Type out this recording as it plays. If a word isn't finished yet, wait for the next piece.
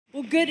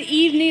Well, good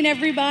evening,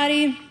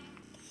 everybody.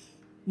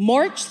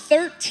 March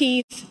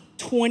 13th,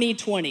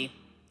 2020.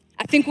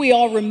 I think we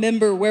all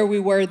remember where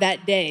we were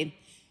that day.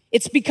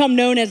 It's become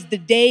known as the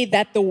day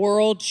that the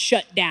world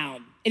shut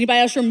down. Anybody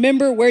else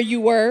remember where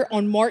you were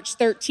on March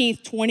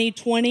 13th,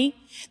 2020?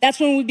 That's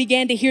when we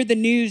began to hear the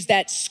news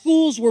that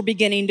schools were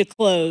beginning to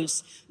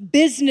close,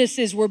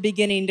 businesses were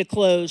beginning to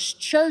close,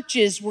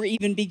 churches were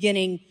even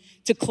beginning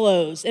to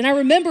close. And I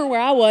remember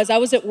where I was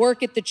at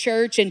work at the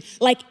church, and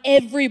like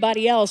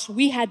everybody else,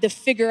 we had to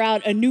figure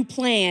out a new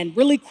plan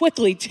really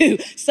quickly too.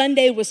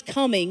 Sunday was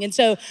coming. And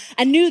so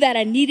I knew that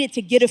I needed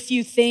to get a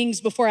few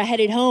things before I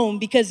headed home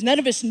because none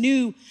of us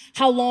knew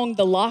how long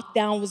the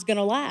lockdown was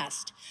gonna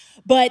last.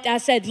 But I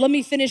said, let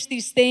me finish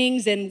these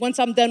things, and once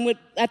I'm done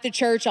at the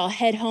church, I'll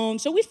head home.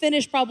 So we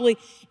finished probably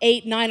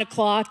 8, 9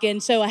 o'clock,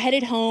 and so I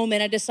headed home,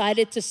 and I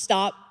decided to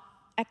stop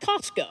at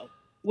Costco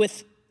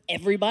with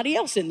everybody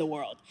else in the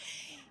world.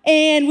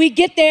 And we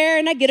get there,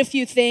 and I get a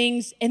few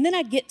things, and then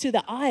I get to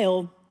the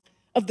aisle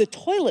of the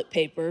toilet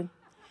paper,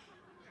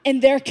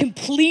 and they're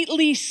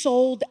completely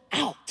sold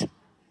out. So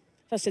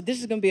I said, this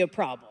is gonna be a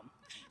problem.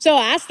 So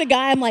I asked the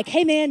guy, I'm like,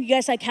 hey man, you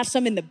guys like have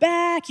some in the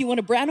back? You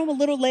wanna I know I'm a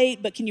little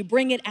late, but can you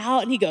bring it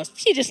out? And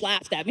he just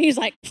laughed at me. He's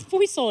like,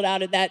 we sold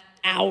out of that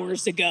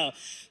hours ago.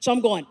 So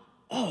I'm going,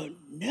 oh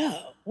no,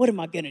 what am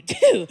I gonna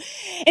do?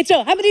 And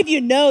so how many of you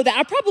know that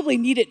I probably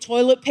needed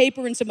toilet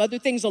paper and some other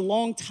things a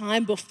long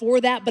time before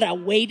that, but I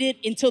waited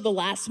until the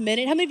last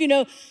minute? How many of you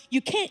know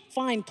you can't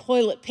find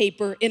toilet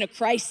paper in a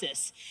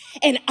crisis?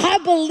 And I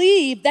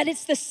believe that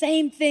it's the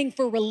same thing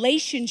for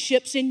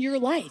relationships in your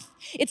life.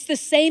 It's the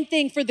same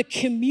thing for the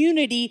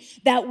community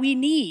that we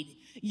need.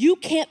 You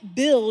can't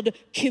build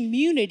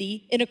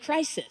community in a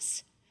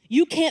crisis.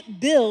 You can't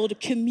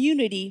build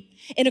community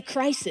in a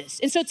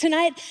crisis. And so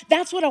tonight,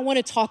 that's what I want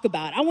to talk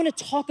about. I want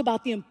to talk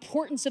about the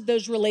importance of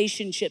those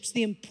relationships,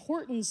 the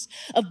importance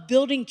of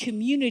building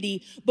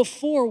community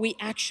before we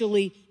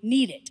actually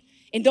need it.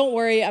 And don't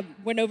worry, I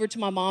went over to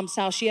my mom's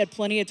house. She had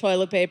plenty of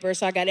toilet paper,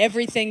 so I got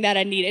everything that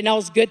I needed, and I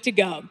was good to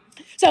go.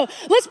 So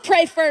let's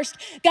pray first.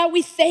 God,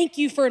 we thank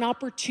you for an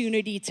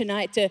opportunity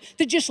tonight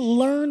to just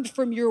learn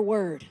from your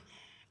word.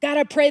 God,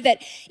 I pray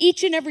that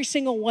each and every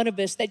single one of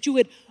us, that you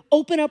would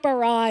open up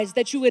our eyes,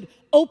 that you would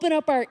open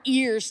up our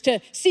ears to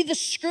see the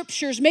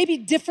scriptures maybe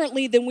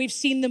differently than we've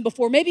seen them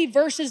before, maybe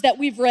verses that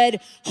we've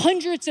read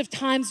hundreds of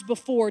times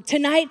before.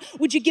 Tonight,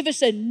 would you give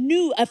us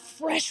a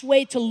fresh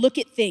way to look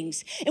at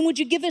things? And would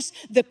you give us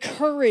the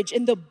courage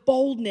and the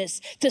boldness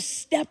to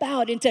step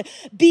out and to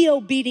be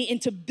obedient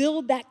and to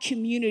build that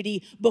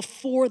community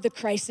before the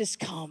crisis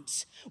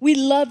comes? We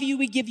love you.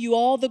 We give you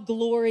all the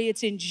glory.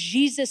 It's in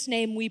Jesus'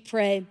 name we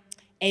pray.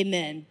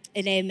 Amen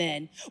and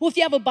amen. Well, if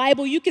you have a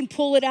Bible, you can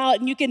pull it out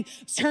and you can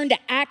turn to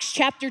Acts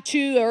chapter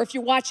 2, or if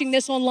you're watching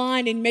this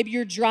online and maybe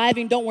you're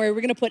driving, don't worry,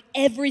 we're gonna put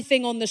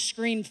everything on the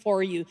screen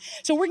for you.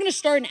 So we're gonna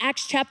start in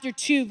Acts chapter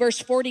 2, verse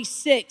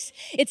 46.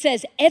 It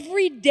says,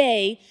 every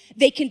day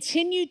they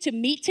continued to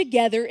meet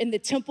together in the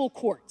temple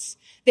courts.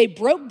 They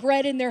broke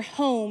bread in their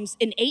homes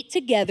and ate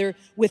together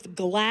with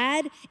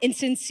glad and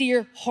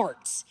sincere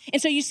hearts. And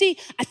so you see,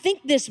 I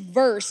think this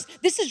verse,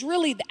 this is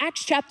really the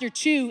Acts chapter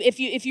 2. If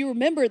you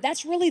remember,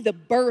 that's really the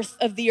birth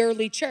of the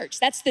early church.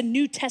 That's the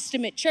New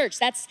Testament church.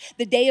 That's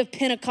the day of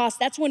Pentecost.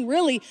 That's when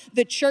really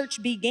the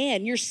church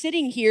began. You're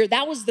sitting here,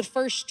 that was the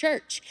first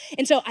church.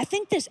 And so I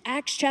think this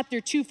Acts chapter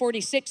 2,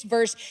 46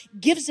 verse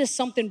gives us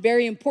something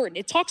very important.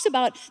 It talks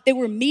about they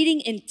were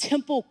meeting in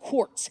temple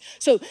courts.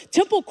 So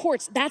temple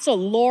courts, that's a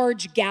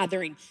large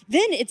gathering.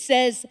 Then it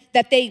says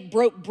that they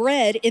broke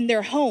bread in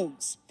their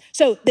homes.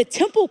 So the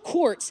temple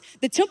courts,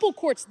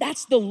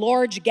 that's the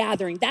large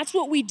gathering. That's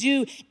what we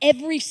do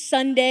every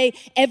Sunday,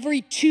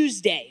 every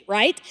Tuesday,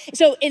 right?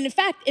 So in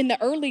fact, in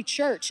the early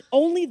church,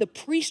 only the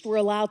priests were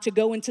allowed to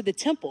go into the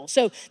temple.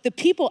 So the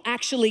people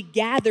actually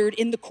gathered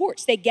in the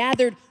courts. They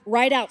gathered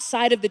right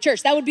outside of the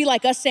church. That would be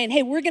like us saying,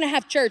 hey, we're gonna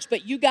have church,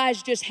 but you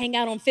guys just hang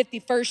out on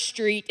 51st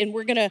Street and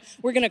we're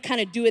gonna kind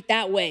of do it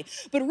that way.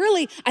 But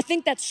really, I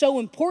think that's so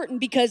important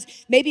because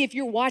maybe if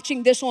you're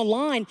watching this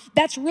online,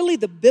 that's really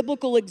the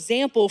biblical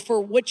example for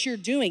what you're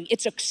doing.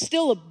 It's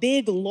still a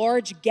big,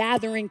 large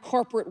gathering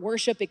corporate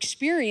worship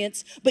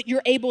experience, but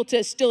you're able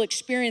to still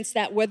experience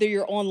that whether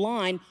you're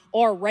online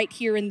or right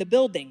here in the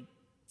building.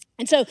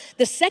 And so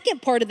the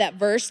second part of that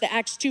verse, the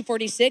Acts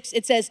 2:46,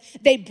 it says,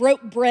 they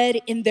broke bread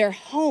in their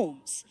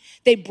homes.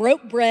 They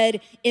broke bread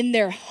in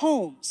their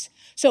homes.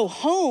 So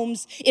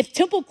homes, if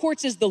temple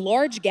courts is the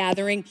large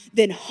gathering,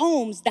 then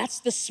homes, that's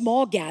the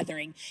small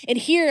gathering. And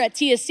here at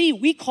TSC,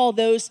 we call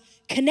those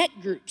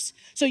connect groups.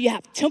 So you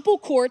have temple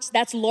courts,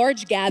 that's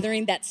large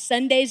gathering, that's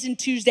Sundays and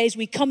Tuesdays.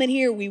 We come in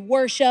here, we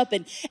worship,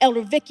 and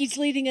Elder Vicky's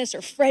leading us,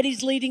 or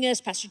Freddie's leading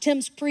us, Pastor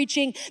Tim's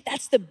preaching.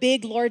 That's the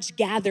big, large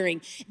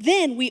gathering.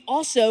 Then we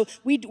also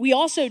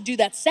do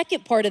that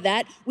second part of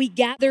that. We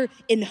gather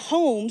in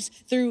homes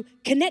through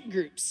connect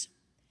groups.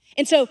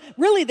 And so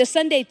really the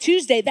Sunday,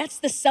 Tuesday, that's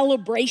the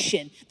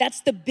celebration.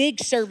 That's the big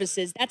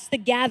services. That's the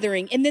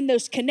gathering. And then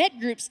those connect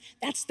groups,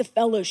 that's the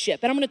fellowship.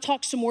 And I'm going to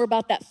talk some more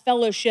about that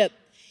fellowship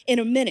in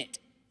a minute.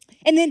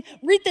 And then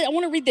I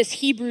want to read this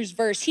Hebrews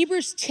verse,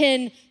 Hebrews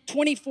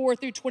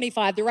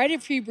 10:24-25. The writer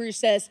of Hebrews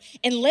says,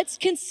 and let's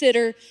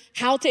consider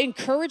how to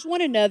encourage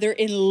one another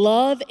in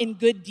love and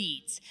good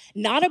deeds,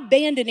 not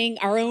abandoning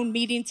our own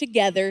meeting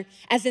together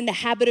as in the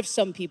habit of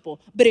some people,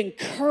 but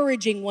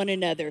encouraging one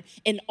another,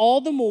 and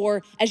all the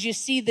more as you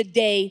see the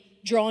day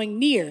drawing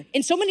near.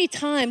 And so many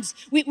times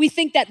we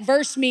think that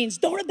verse means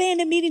don't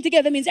abandon meeting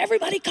together. It means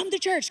everybody come to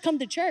church, come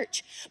to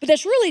church. But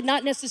that's really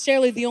not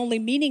necessarily the only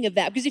meaning of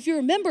that. Because if you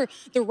remember,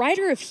 the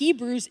writer of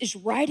Hebrews is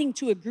writing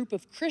to a group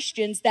of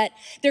Christians that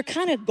they're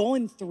kind of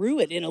going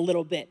through it in a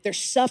little bit. They're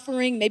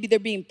suffering, maybe they're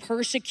being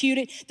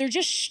persecuted. They're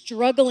just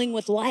struggling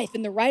with life.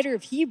 And the writer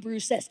of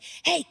Hebrews says,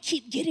 hey,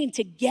 keep getting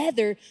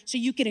together so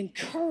you can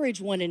encourage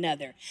one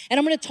another. And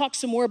I'm going to talk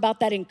some more about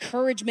that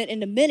encouragement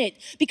in a minute,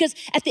 because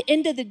at the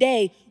end of the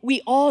day,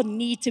 we all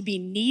need to be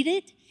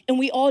needed and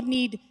we all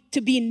need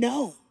to be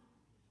known.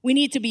 We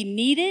need to be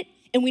needed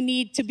and we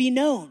need to be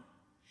known.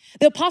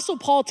 The Apostle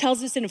Paul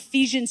tells us in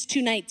Ephesians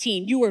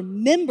 2:19, you are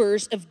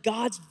members of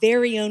God's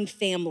very own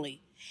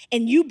family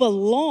and you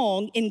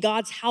belong in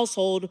God's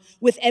household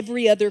with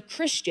every other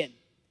Christian.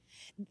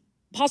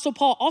 Apostle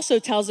Paul also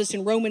tells us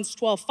in Romans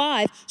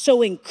 12:5,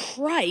 so in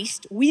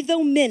Christ, we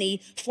though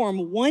many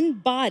form one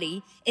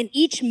body and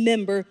each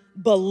member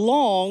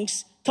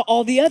belongs to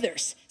all the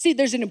others. See,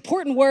 there's an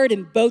important word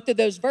in both of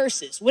those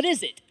verses. What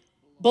is it?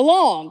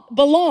 Belong.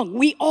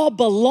 We all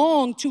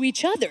belong to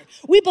each other.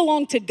 We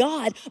belong to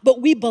God, but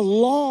we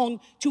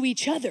belong to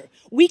each other.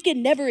 We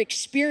can never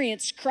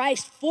experience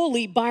Christ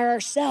fully by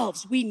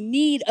ourselves. We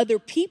need other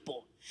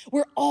people.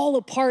 We're all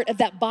a part of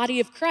that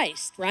body of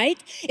Christ,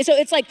 right? And so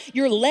it's like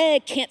your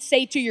leg can't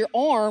say to your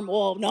arm,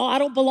 well, no, I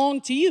don't belong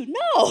to you.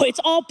 No, it's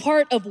all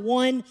part of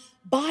one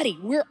body.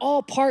 We're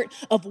all part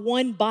of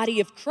one body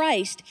of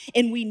Christ,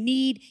 and we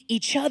need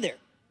each other.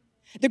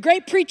 The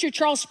great preacher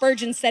Charles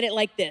Spurgeon said it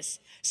like this: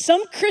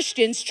 some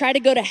Christians try to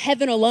go to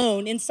heaven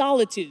alone in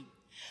solitude,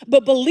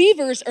 but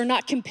believers are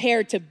not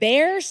compared to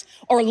bears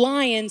or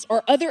lions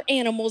or other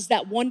animals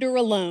that wander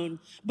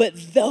alone,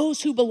 but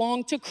those who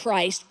belong to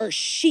Christ are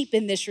sheep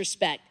in this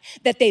respect,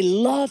 that they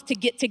love to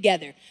get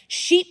together.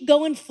 Sheep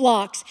go in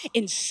flocks,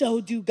 and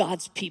so do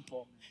God's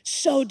people.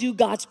 So do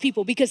God's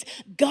people, because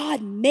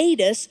God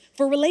made us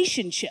for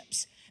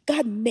relationships.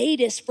 God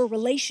made us for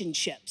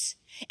relationships.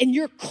 And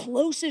your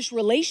closest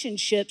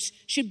relationships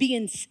should be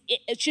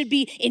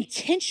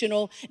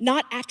intentional,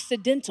 not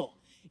accidental.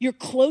 Your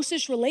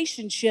closest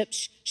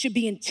relationships should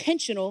be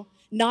intentional,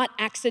 not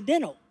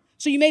accidental.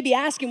 So you may be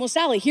asking, well,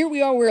 Sallie, here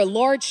we are, we're a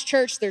large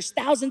church. There's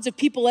thousands of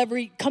people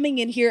coming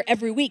in here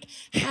every week.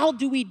 How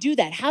do we do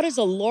that? How does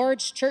a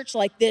large church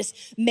like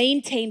this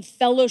maintain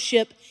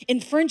fellowship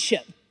and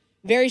friendship?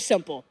 Very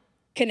simple,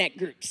 connect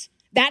groups.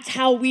 That's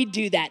how we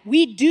do that.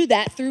 We do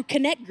that through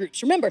connect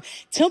groups. Remember,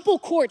 Temple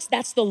Courts,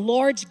 that's the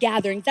large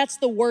gathering. That's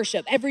the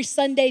worship. Every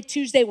Sunday,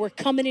 Tuesday, we're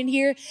coming in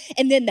here.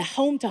 And then the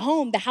home to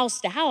home, the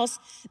house to house,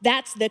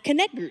 that's the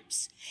connect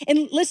groups.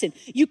 And listen,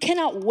 you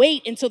cannot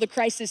wait until the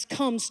crisis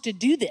comes to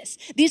do this.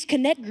 These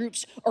connect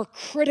groups are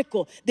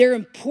critical. They're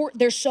important.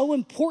 They're so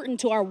important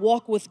to our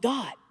walk with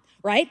God,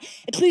 right?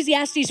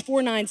 Ecclesiastes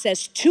 4:9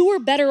 says, two are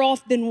better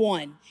off than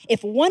one.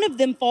 If one of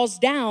them falls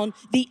down,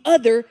 the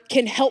other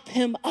can help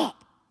him up.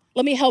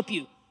 Let me help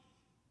you.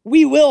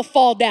 We will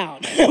fall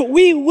down.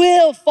 We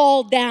will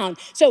fall down.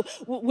 So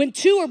when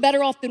two are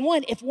better off than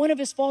one, if one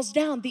of us falls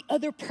down, the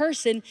other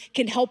person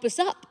can help us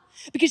up.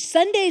 Because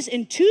Sundays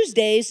and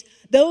Tuesdays,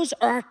 those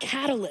are our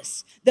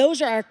catalysts.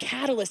 Those are our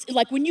catalysts.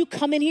 Like when you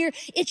come in here,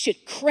 it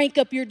should crank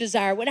up your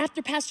desire. When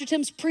after Pastor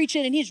Tim's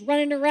preaching and he's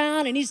running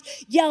around and he's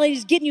yelling,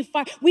 he's getting you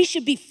fired, we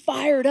should be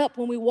fired up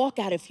when we walk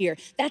out of here.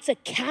 That's a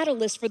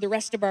catalyst for the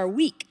rest of our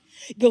week.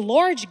 The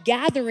large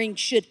gathering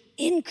should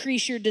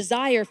increase your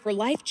desire for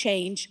life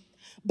change,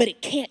 but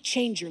it can't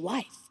change your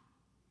life.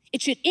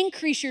 It should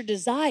increase your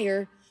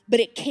desire, but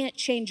it can't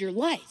change your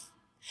life.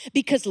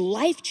 Because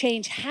life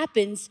change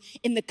happens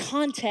in the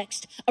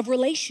context of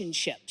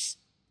relationships.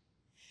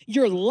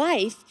 Your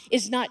life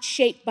is not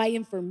shaped by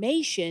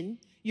information.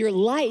 Your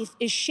life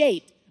is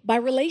shaped by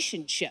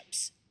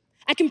relationships.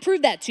 I can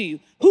prove that to you.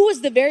 Who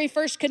was the very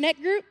first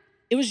connect group?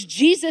 It was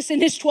Jesus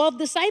and his 12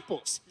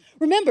 disciples.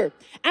 Remember,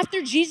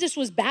 after Jesus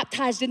was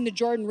baptized in the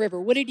Jordan River,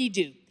 what did he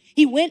do?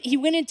 He went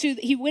into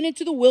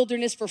the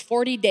wilderness for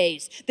 40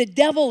 days. The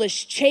devil is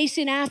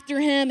chasing after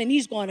him and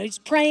he's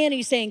praying,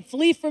 he's saying,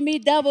 flee from me,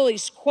 devil.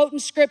 He's quoting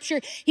scripture.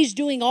 He's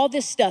doing all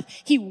this stuff.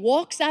 He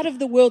walks out of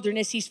the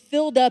wilderness. He's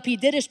filled up. He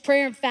did his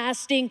prayer and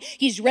fasting.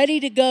 He's ready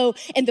to go.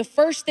 And the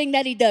first thing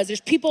that he does,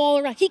 there's people all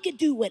around. He could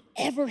do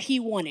whatever he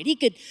wanted. He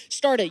could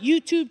start a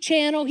YouTube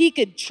channel. He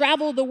could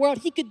travel the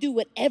world. He could do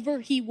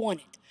whatever he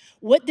wanted.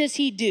 What does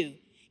he do?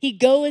 He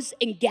goes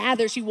and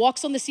gathers, he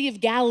walks on the Sea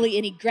of Galilee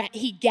and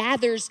he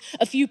gathers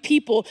a few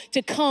people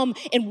to come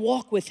and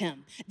walk with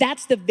him.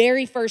 That's the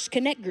very first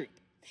connect group.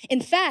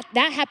 In fact,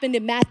 that happened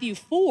in Matthew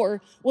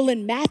 4. Well,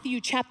 in Matthew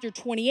chapter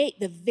 28,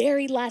 the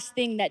very last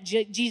thing that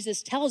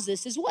Jesus tells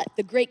us is what?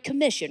 The Great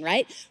Commission,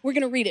 right? We're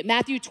gonna read it,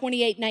 Matthew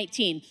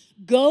 28:19.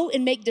 Go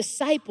and make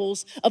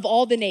disciples of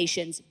all the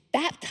nations,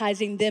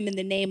 baptizing them in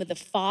the name of the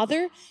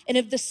Father and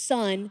of the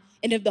Son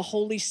and of the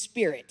Holy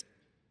Spirit.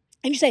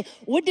 And you say,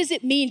 what does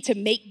it mean to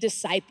make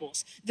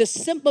disciples?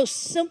 The most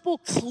simple,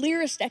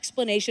 clearest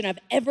explanation I've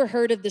ever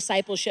heard of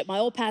discipleship, my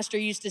old pastor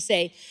used to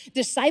say,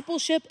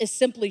 discipleship is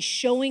simply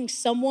showing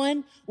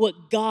someone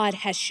what God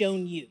has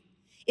shown you.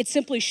 It's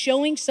simply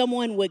showing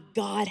someone what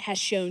God has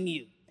shown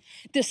you.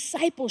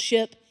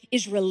 Discipleship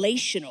is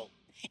relational,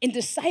 and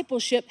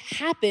discipleship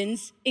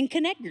happens in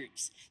connect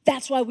groups.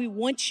 That's why we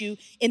want you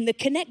in the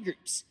connect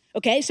groups.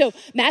 Okay, so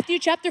Matthew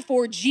chapter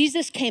 4,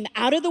 Jesus came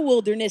out of the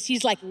wilderness.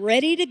 He's like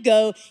ready to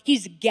go.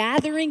 He's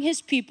gathering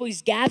his people.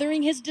 He's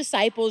gathering his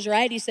disciples,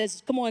 right? He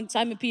says, come on,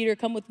 Simon Peter,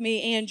 come with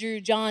me. Andrew,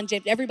 John,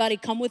 James, everybody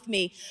come with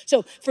me.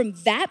 So from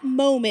that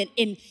moment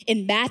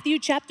in Matthew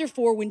chapter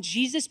 4, when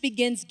Jesus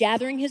begins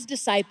gathering his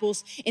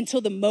disciples until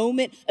the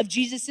moment of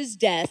Jesus'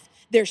 death,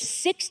 there's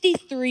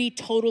 63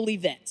 total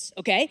events,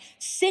 okay?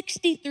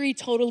 63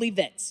 total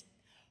events.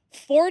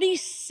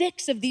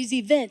 46 of these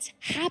events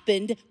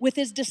happened with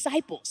his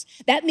disciples.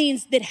 That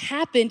means that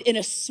happened in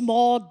a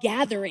small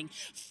gathering.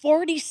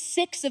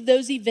 46 of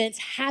those events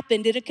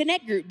happened in a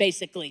connect group,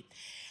 basically.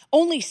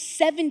 Only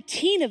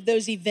 17 of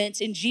those events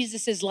in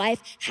Jesus'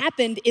 life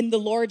happened in the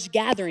large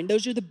gathering.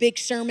 Those are the big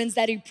sermons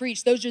that he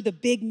preached. Those are the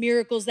big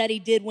miracles that he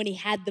did when he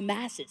had the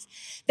masses.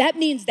 That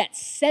means that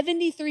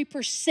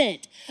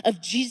 73%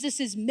 of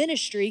Jesus'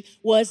 ministry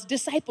was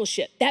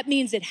discipleship. That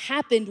means it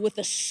happened with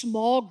a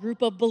small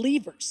group of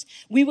believers.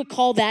 We would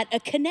call that a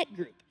connect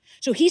group.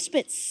 So he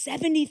spent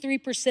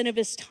 73% of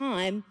his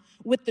time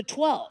with the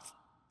 12.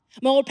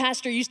 My old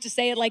pastor used to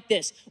say it like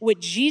this: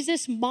 what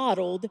Jesus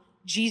modeled,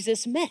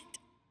 Jesus meant.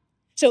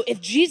 So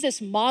if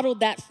Jesus modeled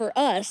that for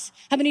us,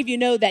 how many of you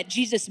know that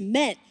Jesus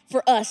meant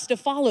for us to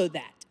follow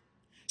that?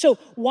 So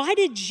why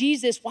did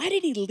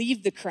he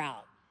leave the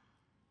crowd?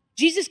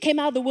 Jesus came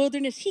out of the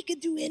wilderness. He could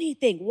do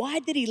anything. Why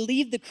did he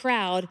leave the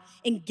crowd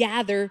and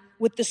gather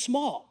with the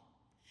small?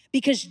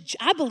 Because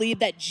I believe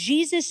that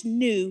Jesus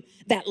knew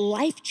that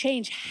life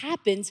change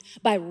happens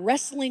by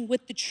wrestling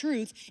with the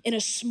truth in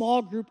a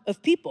small group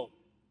of people.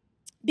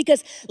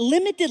 Because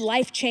limited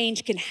life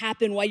change can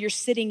happen while you're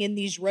sitting in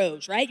these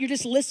rows, right? You're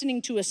just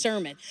listening to a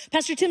sermon.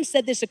 Pastor Tim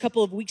said this a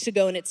couple of weeks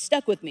ago, and it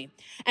stuck with me.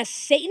 As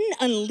Satan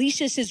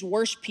unleashes his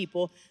worst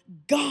people,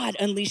 God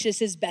unleashes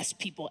his best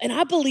people. And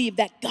I believe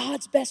that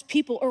God's best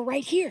people are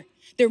right here.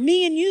 They're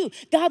me and you.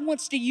 God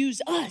wants to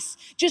use us,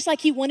 just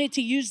like he wanted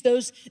to use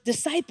those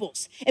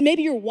disciples. And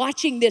maybe you're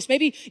watching this.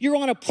 Maybe you're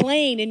on a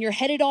plane and you're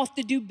headed off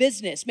to do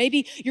business.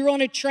 Maybe you're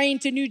on a train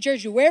to New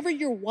Jersey. Wherever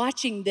you're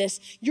watching this,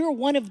 you're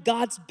one of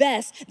God's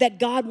best that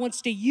God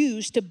wants to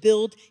use to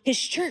build his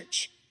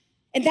church.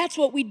 And that's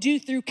what we do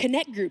through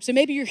connect groups. And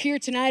maybe you're here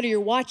tonight or you're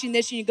watching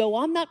this and you go,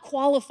 well, I'm not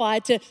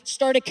qualified to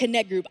start a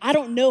connect group. I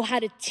don't know how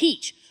to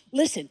teach.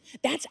 Listen,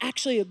 that's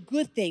actually a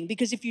good thing,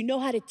 because if you know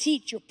how to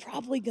teach, you're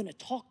probably gonna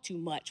talk too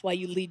much while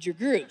you lead your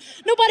group.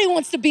 Nobody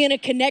wants to be in a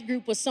connect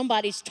group with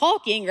somebody's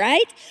talking,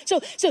 right?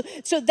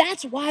 So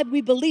that's why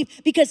we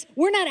believe, because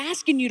we're not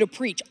asking you to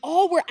preach.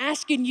 All we're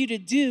asking you to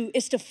do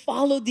is to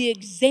follow the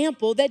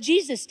example that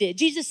Jesus did.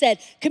 Jesus said,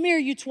 come here,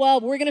 you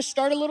 12, we're gonna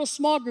start a little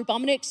small group.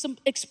 I'm gonna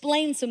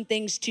explain some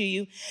things to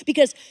you,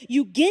 because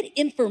you get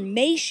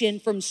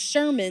information from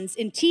sermons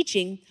and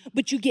teaching,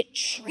 but you get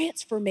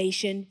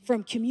transformation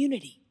from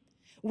community.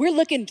 We're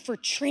looking for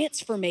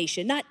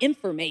transformation, not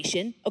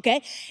information,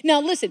 okay? Now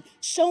listen,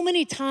 so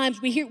many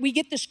times we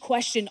get this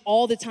question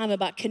all the time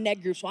about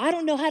connect groups. Well, I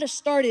don't know how to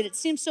start it. It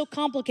seems so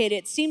complicated.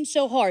 It seems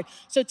so hard.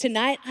 So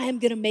tonight, I am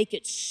gonna make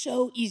it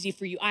so easy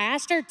for you. I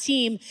asked our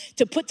team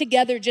to put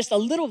together just a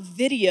little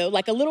video,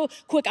 like a little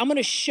quick, I'm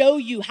gonna show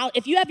you how,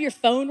 if you have your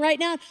phone right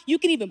now, you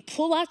can even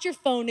pull out your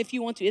phone if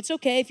you want to. It's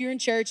okay if you're in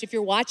church, if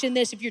you're watching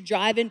this, if you're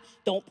driving,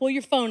 don't pull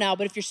your phone out.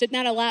 But if you're sitting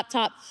at a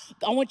laptop,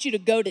 I want you to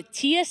go to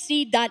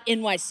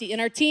tsc.nyc.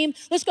 And our team,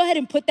 let's go ahead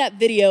and put that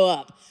video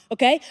up,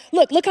 okay?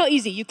 Look how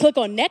easy. You click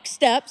on next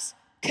steps,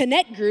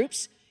 connect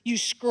groups, you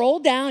scroll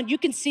down, you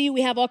can see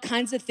we have all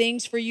kinds of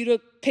things for you to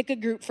pick a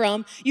group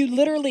from. You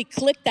literally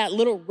click that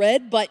little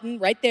red button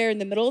right there in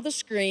the middle of the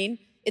screen.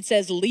 It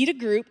says lead a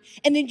group,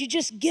 and then you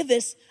just give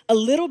us a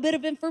little bit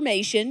of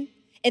information,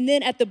 and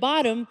then at the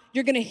bottom,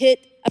 you're gonna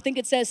hit, I think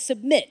it says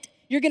submit.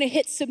 You're gonna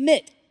hit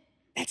submit.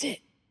 That's it.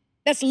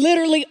 That's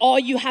literally all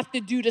you have to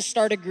do to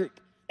start a group.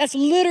 That's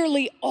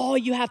literally all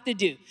you have to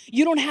do.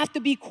 You don't have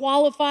to be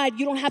qualified.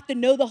 You don't have to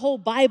know the whole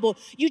Bible.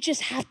 You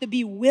just have to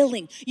be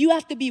willing. You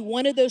have to be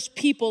one of those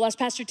people, as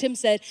Pastor Tim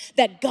said,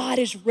 that God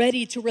is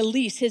ready to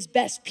release his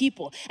best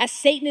people. As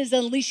Satan is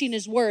unleashing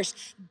his worst,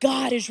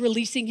 God is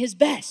releasing his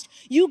best.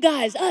 You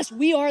guys, us,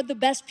 we are the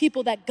best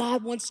people that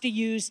God wants to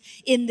use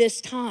in this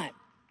time.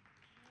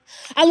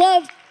 I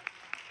love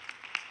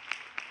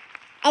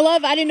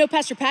I didn't know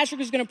Pastor Patrick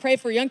was gonna pray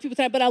for young people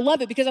tonight, but I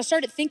love it because I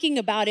started thinking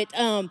about it.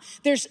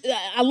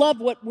 I love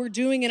what we're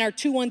doing in our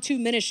 212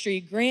 ministry.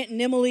 Grant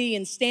and Emily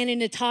and Stan and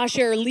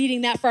Natasha are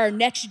leading that for our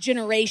next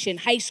generation,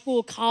 high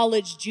school,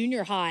 college,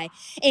 junior high.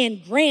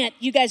 And Grant,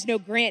 you guys know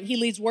Grant, he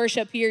leads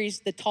worship here. He's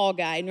the tall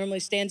guy, he normally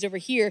stands over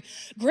here.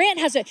 Grant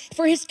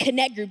for his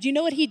Connect group, do you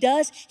know what he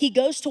does? He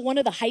goes to one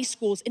of the high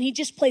schools and he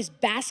just plays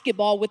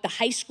basketball with the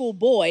high school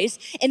boys,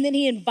 and then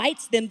he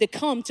invites them to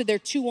come to their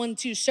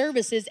 212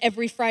 services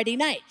every Friday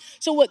night.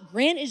 So what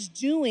Grant is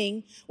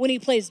doing when he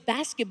plays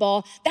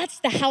basketball, that's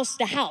the house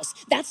to house.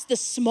 That's the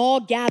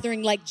small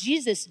gathering like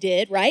Jesus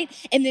did, right?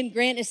 And then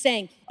Grant is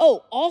saying,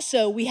 oh,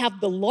 also we have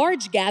the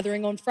large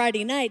gathering on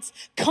Friday nights.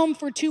 Come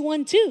for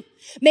 212.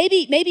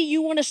 Maybe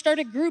you want to start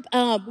a group.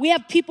 We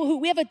have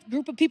a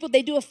group of people,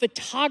 they do a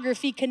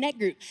photography Connect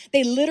group.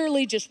 They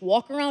literally just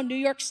walk around New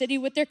York City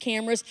with their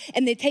cameras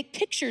and they take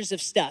pictures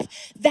of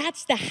stuff.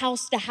 That's the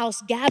house to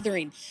house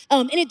gathering.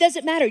 And it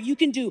doesn't matter. You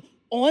can do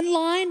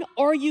online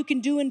or you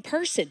can do in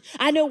person.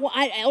 I know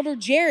Elder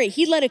Jerry,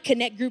 he led a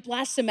Connect group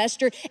last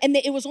semester, and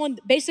it was on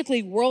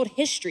basically world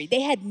history.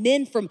 They had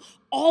men from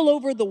all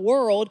over the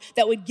world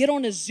that would get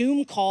on a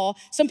Zoom call,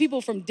 some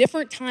people from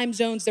different time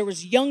zones. There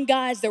was young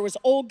guys, there was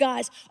old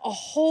guys, a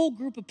whole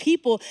group of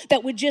people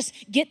that would just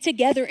get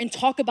together and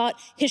talk about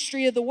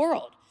history of the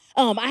world.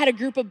 I had a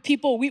group of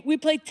people, we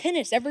played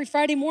tennis every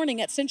Friday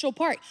morning at Central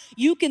Park.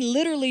 You can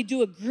literally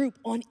do a group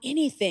on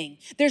anything.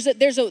 There's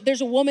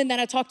a woman that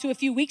I talked to a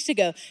few weeks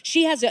ago.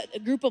 She has a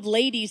group of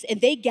ladies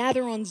and they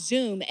gather on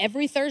Zoom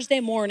every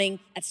Thursday morning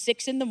at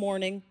 6 a.m.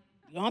 You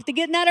don't have to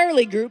get in that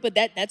early group, but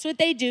that's what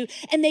they do.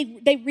 And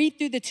they read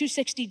through the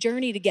 260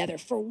 journey together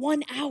for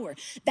 1 hour.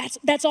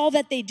 That's all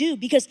that they do.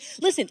 Because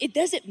listen, it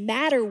doesn't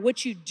matter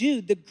what you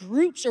do. The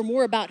groups are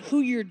more about who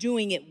you're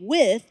doing it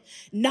with,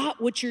 not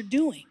what you're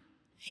doing.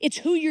 It's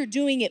who you're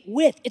doing it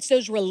with. It's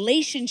those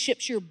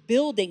relationships you're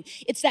building.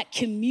 It's that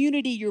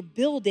community you're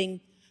building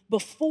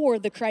before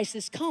the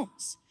crisis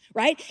comes,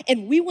 right?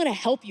 And we want to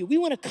help you. We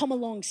want to come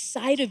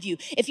alongside of you.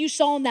 If you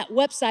saw on that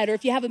website, or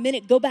if you have a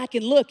minute, go back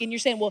and look, and you're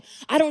saying, well,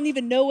 I don't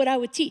even know what I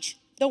would teach.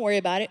 Don't worry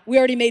about it. We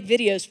already made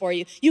videos for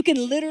you. You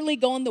can literally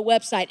go on the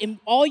website, and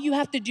all you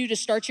have to do to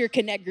start your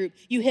Connect group,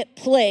 you hit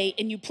play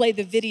and you play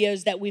the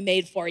videos that we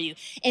made for you.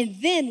 And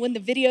then when the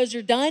videos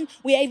are done,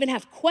 we even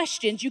have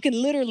questions. You can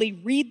literally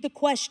read the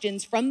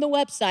questions from the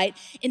website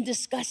and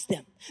discuss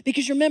them.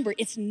 Because remember,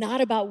 it's not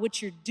about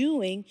what you're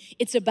doing,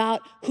 it's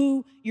about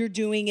who you're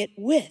doing it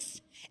with.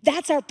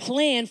 That's our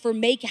plan for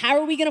how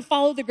are we gonna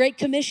follow the Great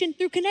Commission?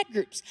 Through Connect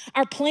groups.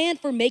 Our plan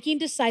for making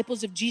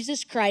disciples of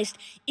Jesus Christ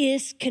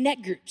is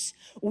Connect groups.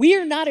 We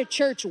are not a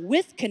church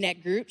with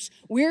Connect groups,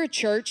 we're a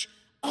church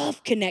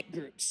of Connect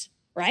groups,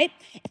 right?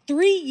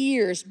 3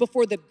 years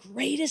before the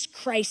greatest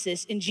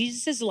crisis in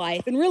Jesus'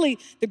 life, and really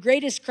the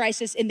greatest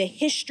crisis in the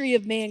history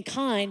of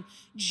mankind,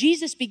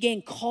 Jesus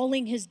began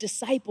calling his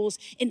disciples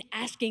and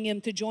asking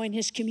them to join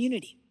his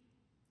community.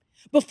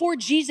 Before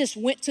Jesus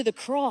went to the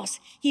cross,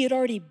 he had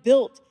already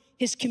built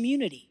his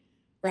community,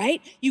 right?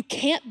 You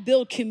can't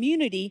build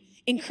community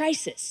in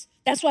crisis.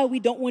 That's why we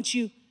don't want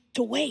you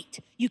to wait.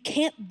 You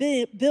can't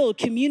build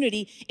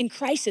community in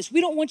crisis.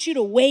 We don't want you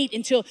to wait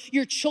until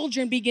your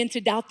children begin to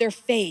doubt their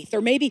faith,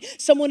 or maybe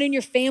someone in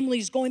your family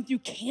is going through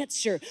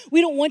cancer. We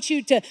don't want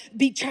you to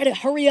try to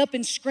hurry up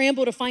and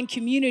scramble to find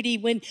community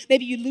when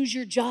maybe you lose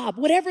your job.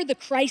 Whatever the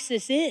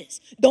crisis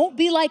is, don't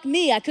be like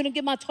me. I couldn't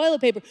get my toilet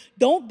paper.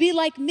 Don't be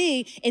like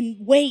me and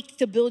wait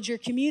to build your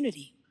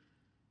community.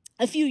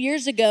 A few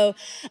years ago,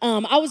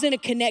 I was in a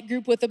Connect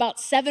group with about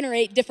 7 or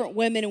 8 different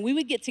women, and we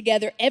would get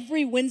together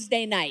every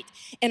Wednesday night,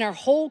 and our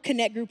whole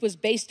Connect group was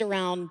based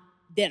around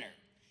dinner.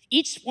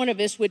 Each one of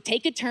us would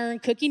take a turn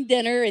cooking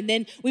dinner, and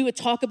then we would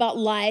talk about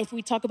life.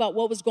 We'd talk about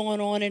what was going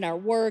on in our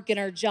work and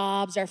our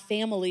jobs, our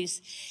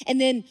families.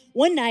 And then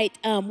one night,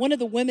 one of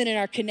the women in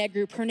our Connect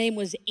group, her name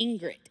was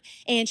Ingrid,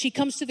 and she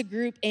comes to the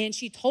group, and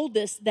she told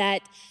us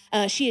that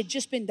she had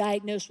just been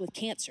diagnosed with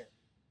cancer.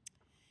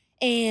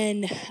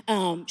 And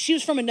she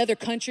was from another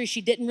country. She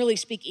didn't really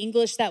speak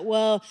English that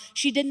well.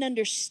 She didn't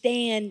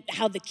understand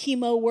how the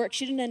chemo worked.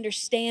 She didn't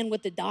understand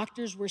what the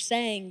doctors were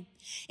saying.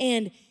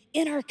 And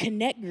in our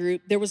Connect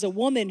group, there was a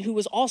woman who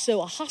was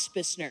also a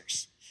hospice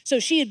nurse. So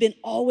she had been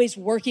always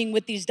working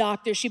with these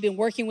doctors. She'd been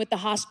working with the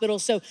hospital.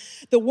 So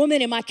the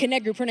woman in my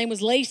Connect group, her name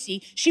was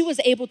Lacey, she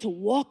was able to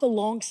walk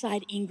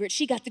alongside Ingrid.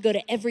 She got to go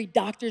to every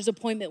doctor's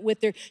appointment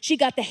with her. She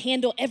got to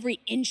handle every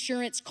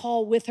insurance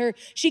call with her.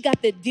 She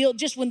got the deal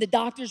just when the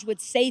doctors would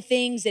say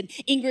things and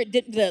Ingrid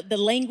didn't, the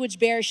language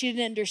barrier, she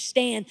didn't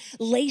understand.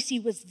 Lacey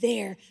was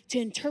there to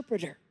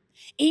interpret her.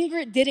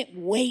 Ingrid didn't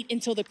wait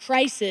until the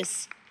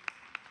crisis.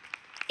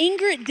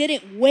 Ingrid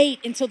didn't wait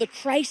until the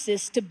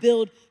crisis to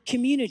build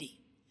community.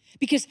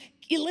 Because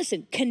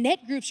listen,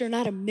 Connect groups are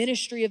not a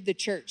ministry of the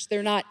church.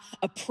 They're not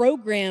a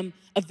program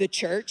of the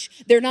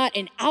church. They're not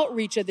an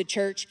outreach of the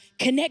church.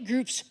 Connect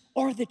groups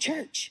are the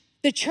church.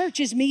 The church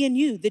is me and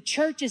you. The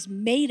church is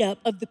made up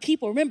of the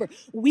people. Remember,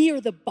 we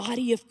are the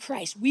body of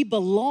Christ. We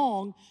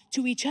belong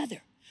to each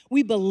other.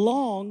 We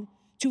belong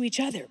to each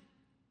other.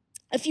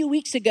 A few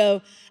weeks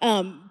ago,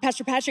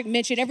 Pastor Patrick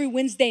mentioned every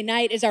Wednesday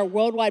night is our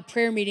worldwide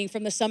prayer meeting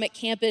from the Summit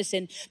campus,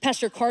 and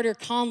Pastor Carter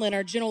Conlon,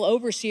 our general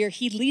overseer,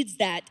 he leads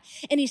that.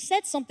 And he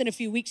said something a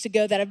few weeks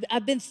ago that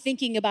I've been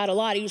thinking about a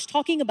lot. He was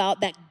talking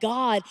about that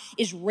God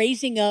is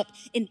raising up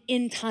an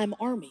end-time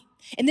army.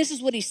 And this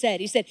is what he said.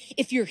 He said,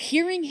 if you're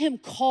hearing him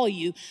call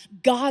you,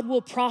 God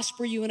will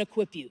prosper you and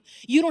equip you.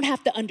 You don't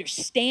have to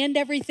understand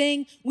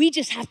everything. We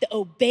just have to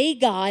obey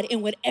God,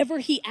 and whatever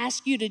he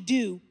asks you to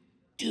do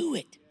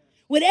it.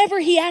 Whatever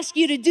he asks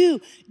you to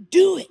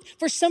do it.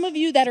 For some of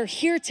you that are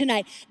here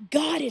tonight,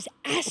 God is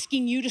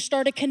asking you to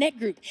start a connect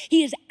group.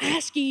 He is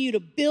asking you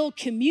to build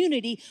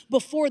community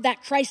before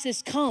that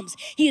crisis comes.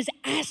 He is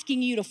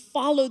asking you to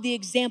follow the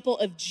example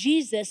of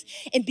Jesus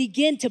and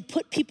begin to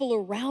put people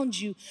around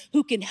you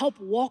who can help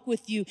walk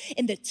with you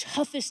in the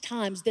toughest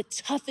times, the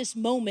toughest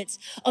moments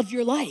of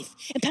your life.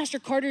 And Pastor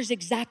Carter is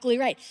exactly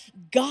right.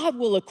 God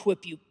will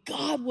equip you.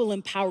 God will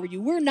empower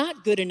you. We're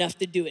not good enough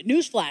to do it.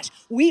 Newsflash,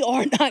 we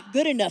are not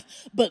good enough,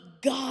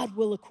 but God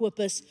will equip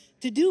us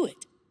to do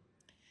it.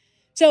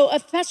 So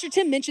Pastor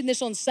Tim mentioned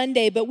this on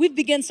Sunday, but we've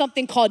begun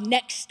something called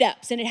Next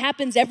Steps, and it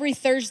happens every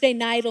Thursday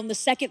night on the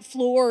second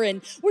floor,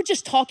 and we're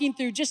just talking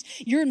through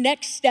just your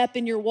next step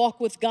in your walk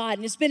with God.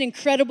 And it's been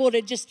incredible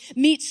to just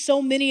meet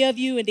so many of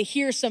you and to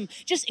hear some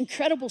just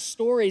incredible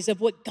stories of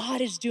what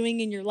God is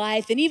doing in your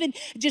life, and even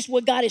just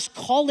what God is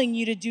calling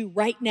you to do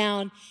right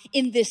now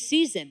in this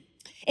season.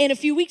 And a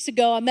few weeks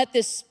ago, I met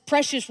this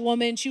precious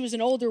woman. She was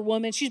an older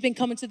woman. She's been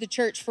coming to the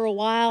church for a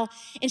while.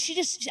 And she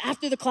just,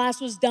 after the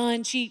class was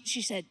done, she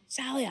said,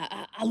 Sallie,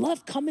 I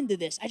love coming to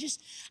this. I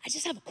just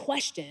have a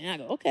question. And I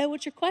go, okay,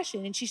 what's your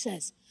question? And she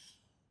says,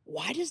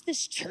 why does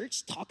this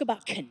church talk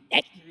about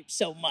connect groups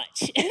so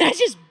much? And I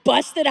just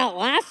busted out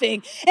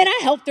laughing. And I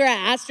helped her. I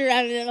asked her,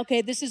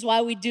 okay, this is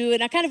why we do it.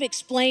 And I kind of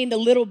explained a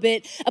little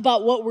bit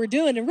about what we're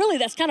doing. And really,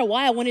 that's kind of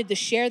why I wanted to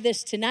share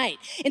this tonight.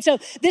 And so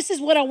this is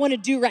what I want to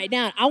do right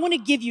now. I want to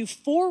give you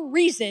 4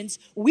 reasons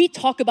we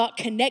talk about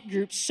connect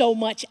groups so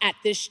much at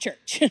this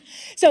church.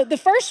 So the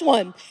first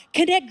one,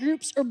 connect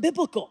groups are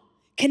biblical.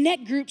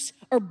 Connect groups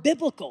are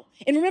biblical.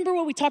 And remember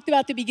what we talked about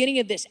at the beginning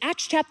of this.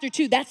 Acts chapter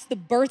 2, that's the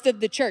birth of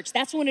the church.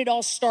 That's when it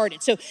all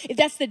started. So if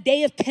that's the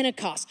day of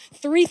Pentecost,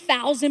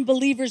 3,000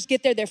 believers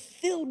get there. They're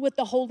filled with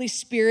the Holy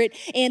Spirit,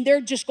 and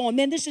they're just going,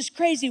 man, this is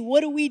crazy.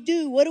 What do we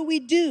do? What do we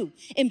do?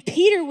 And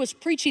Peter was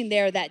preaching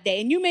there that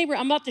day. And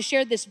I'm about to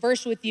share this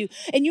verse with you,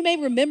 and you may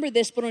remember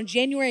this, but on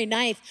January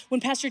 9th,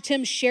 when Pastor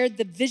Tim shared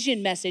the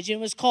vision message, and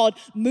it was called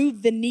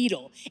Move the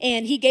Needle.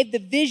 And he gave the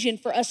vision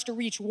for us to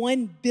reach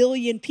 1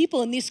 billion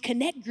people, and these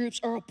connect groups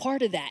are a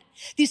part of that.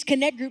 These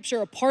connect groups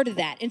are a part of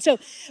that. And so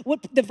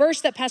what the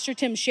verse that Pastor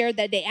Tim shared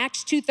that day,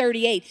 Acts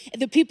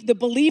 2:38, the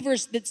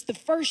believers, that's the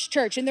first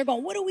church, and they're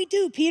going, what do we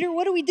do, Peter?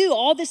 What do we do?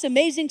 All this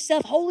amazing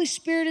stuff, Holy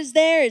Spirit is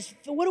there.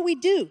 What do we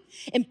do?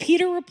 And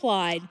Peter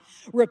replied,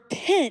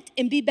 repent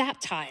and be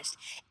baptized,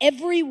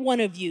 every one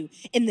of you,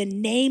 in the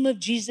name of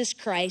Jesus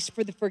Christ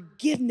for the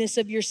forgiveness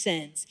of your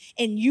sins,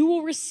 and you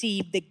will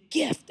receive the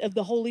gift of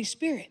the Holy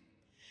Spirit.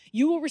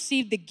 You will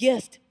receive the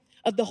gift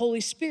of the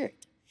Holy Spirit.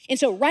 And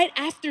so right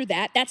after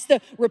that, that's the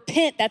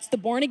repent, that's the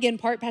born again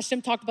part. Pastor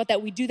Tim talked about that.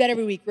 We do that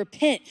every week.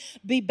 Repent,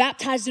 be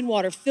baptized in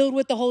water, filled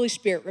with the Holy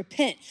Spirit.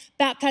 Repent,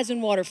 baptized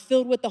in water,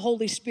 filled with the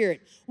Holy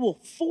Spirit. Well,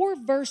 4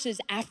 verses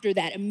after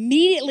that,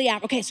 immediately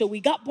after, okay, so we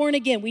got born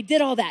again, we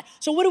did all that.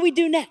 So what do we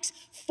do next?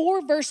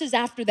 4 verses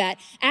after that,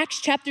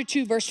 Acts chapter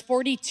 2, verse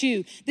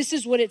 42, this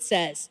is what it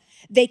says.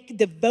 They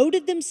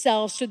devoted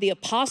themselves to the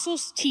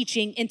apostles'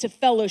 teaching and to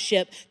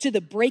fellowship, to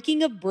the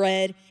breaking of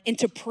bread and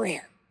to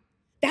prayer.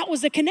 That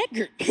was a connect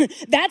group.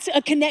 That's a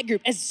connect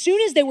group. As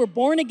soon as they were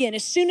born again,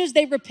 as soon as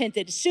they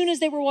repented, as soon as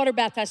they were water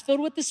baptized,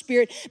 filled with the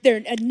Spirit,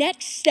 their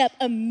next step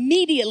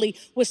immediately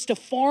was to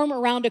form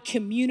around a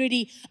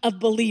community of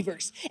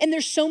believers. And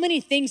there's so many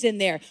things in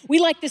there. We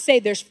like to say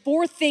there's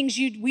 4 things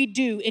we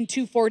do in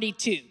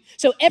 242.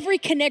 So every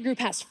connect group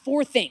has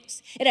 4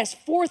 things. It has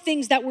 4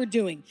 things that we're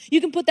doing. You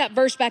can put that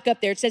verse back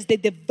up there. It says they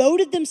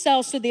devoted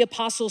themselves to the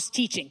apostles'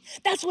 teaching.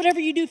 That's whatever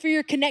you do for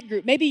your connect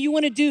group. Maybe you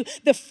want to do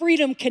the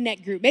Freedom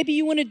Connect group. Maybe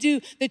you want to do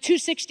the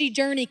 260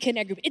 Journey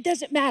Connect group. It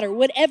doesn't matter.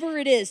 Whatever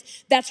it is,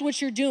 that's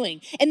what you're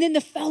doing. And then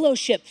the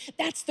fellowship,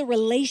 that's the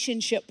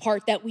relationship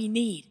part that we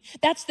need.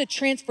 That's the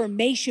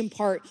transformation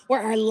part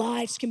where our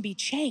lives can be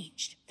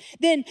changed.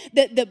 Then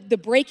the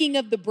breaking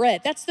of the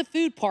bread, that's the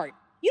food part.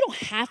 You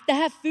don't have to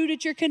have food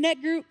at your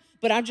connect group,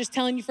 but I'm just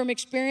telling you from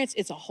experience,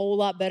 it's a whole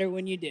lot better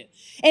when you do.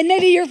 And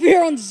maybe you're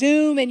here on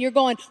Zoom and you're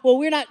going, well,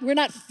 we're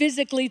not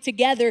physically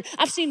together.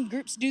 I've seen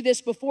groups do this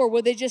before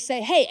where they just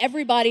say, hey,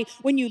 everybody,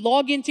 when you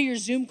log into your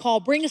Zoom call,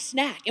 bring a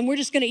snack, and we're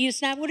just gonna eat a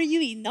snack. What are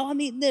you eating? No, I'm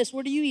eating this.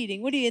 What are you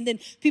eating? And then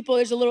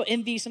there's a little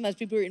envy. Sometimes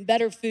people are eating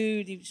better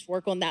food. You just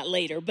work on that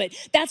later. But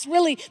that's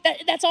really,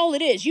 that's all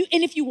it is.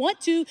 And if you want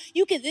to,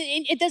 you can,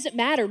 it doesn't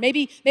matter.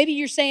 Maybe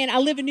you're saying, I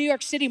live in New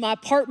York City, my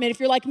apartment, if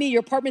you're like me,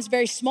 your apartment's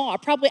very small.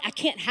 I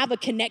can't have a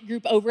connect group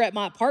group over at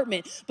my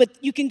apartment, but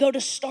you can go to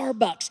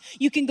Starbucks.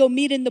 You can go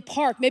meet in the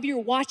park. Maybe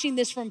you're watching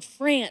this from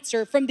France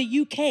or from the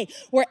UK.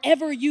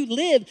 Wherever you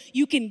live,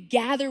 you can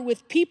gather with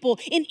people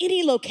in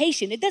any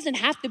location. It doesn't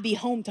have to be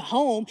home to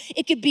home.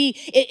 It could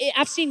be,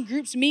 I've seen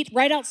groups meet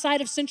right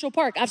outside of Central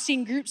Park. I've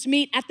seen groups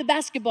meet at the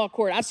basketball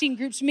court. I've seen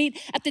groups meet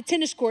at the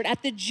tennis court,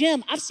 at the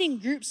gym. I've seen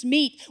groups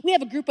meet. We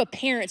have a group of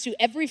parents who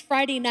every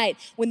Friday night,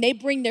 when they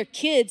bring their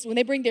kids, when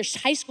they bring their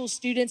high school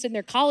students and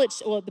their college,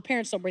 well, the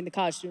parents don't bring the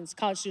college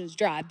students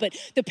drive, but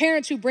the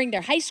parents who bring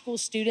their high school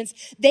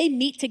students, they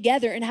meet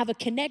together and have a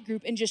connect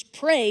group and just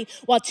pray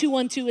while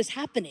 2-on-2 is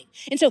happening.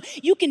 And so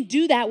you can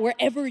do that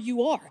wherever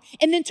you are.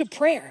 And then to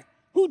prayer,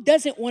 who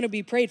doesn't want to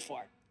be prayed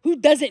for? Who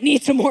doesn't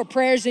need some more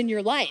prayers in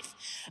your life?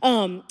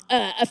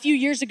 A few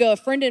years ago, a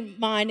friend of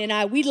mine and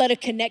I, we led a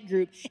connect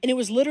group, and it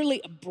was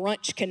literally a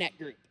brunch connect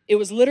group. It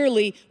was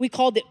literally, we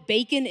called it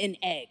bacon and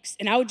eggs.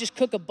 And I would just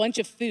cook a bunch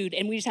of food,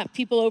 and we just have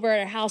people over at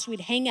our house.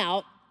 We'd hang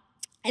out.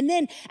 And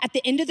then at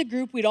the end of the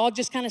group, we'd all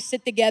just kind of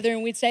sit together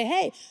and we'd say,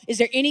 hey, is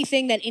there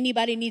anything that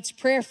anybody needs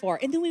prayer for?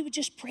 And then we would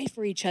just pray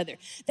for each other.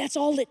 That's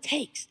all it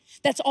takes.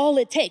 That's all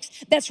it takes.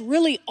 That's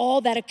really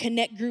all that a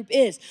connect group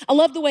is. I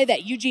love the way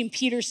that Eugene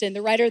Peterson,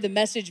 the writer of the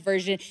Message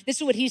version, this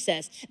is what he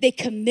says. They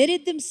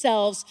committed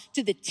themselves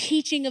to the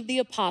teaching of the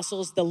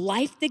apostles, the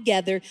life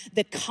together,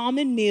 the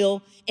common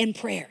meal, and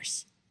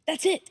prayers.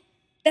 That's it.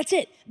 That's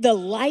it. The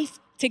life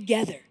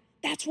together.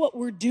 That's what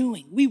we're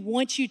doing. We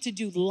want you to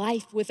do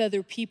life with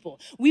other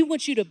people. We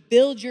want you to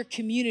build your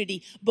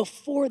community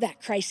before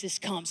that crisis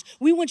comes.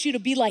 We want you to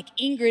be like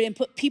Ingrid and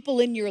put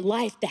people in your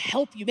life to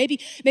help you. Maybe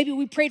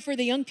we prayed for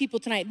the young people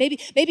tonight. Maybe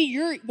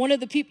you're one of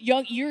the people,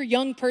 your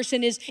young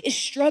person is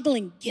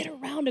struggling. Get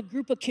around a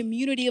group of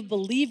community of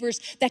believers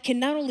that can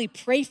not only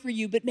pray for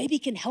you, but maybe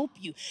can help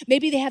you.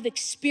 Maybe they have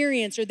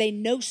experience or they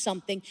know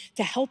something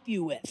to help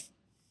you with.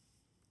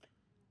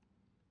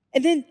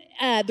 And then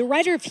the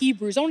writer of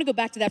Hebrews, I want to go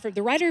back to that.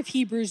 The writer of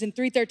Hebrews in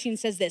 3:13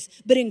 says this,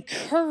 but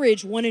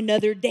encourage one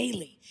another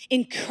daily.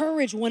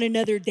 Encourage one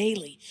another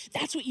daily.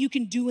 That's what you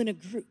can do in a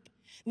group.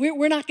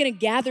 We're not going to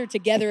gather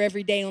together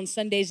every day on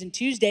Sundays and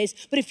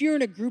Tuesdays, but if you're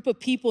in a group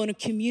of people, in a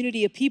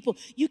community of people,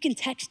 you can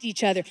text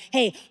each other.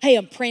 Hey,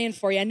 I'm praying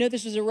for you. I know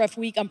this was a rough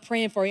week. I'm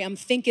praying for you. I'm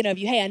thinking of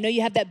you. Hey, I know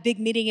you have that big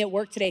meeting at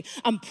work today.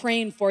 I'm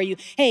praying for you.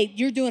 Hey,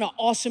 you're doing an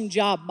awesome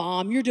job,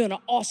 Mom. You're doing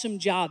an awesome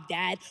job,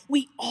 Dad.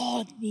 We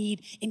all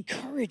need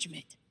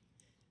encouragement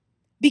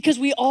because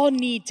we all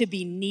need to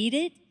be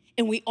needed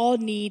and we all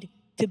need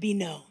to be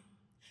known.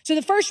 So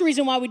the first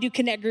reason why we do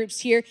connect groups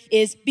here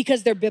is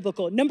because they're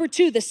biblical. Number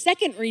two, the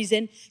second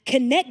reason,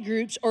 connect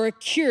groups are a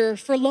cure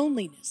for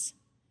loneliness.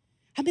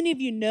 How many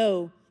of you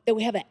know that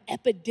we have an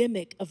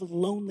epidemic of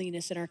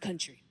loneliness in our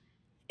country?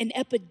 An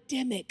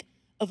epidemic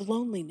of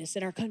loneliness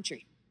in our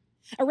country.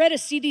 I read a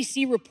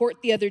CDC report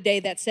the other day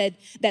that said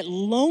that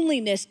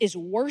loneliness is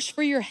worse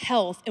for your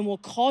health and will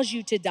cause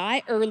you to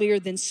die earlier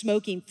than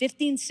smoking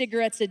 15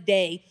 cigarettes a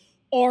day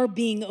or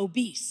being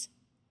obese.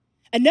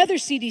 Another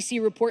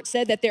CDC report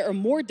said that there are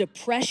more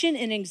depression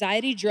and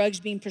anxiety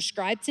drugs being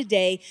prescribed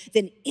today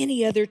than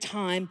any other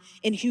time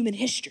in human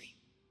history.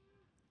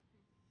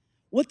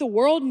 What the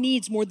world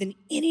needs more than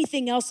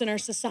anything else in our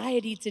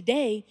society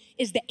today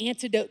is the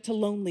antidote to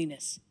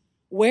loneliness.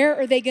 Where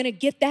are they going to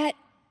get that?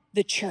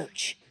 The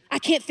church. I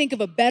can't think of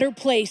a better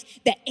place,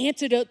 the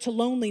antidote to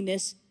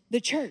loneliness,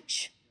 the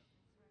church.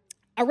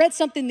 I read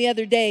something the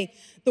other day,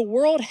 the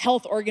World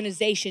Health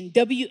Organization,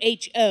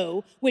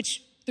 WHO,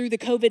 which through the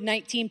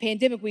COVID-19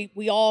 pandemic,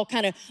 we all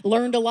kind of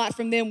learned a lot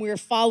from them. We were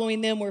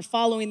following them. We're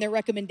following their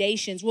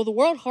recommendations. Well, the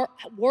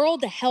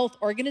World Health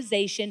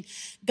Organization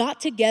got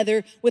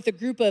together with a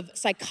group of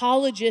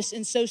psychologists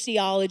and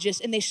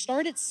sociologists, and they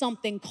started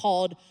something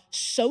called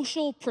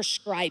social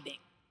prescribing.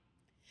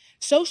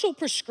 Social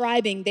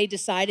prescribing, they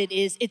decided,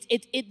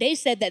 they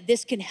said that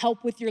this can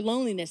help with your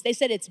loneliness. They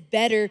said it's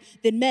better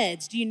than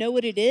meds. Do you know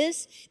what it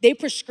is? They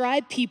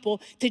prescribe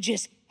people to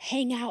just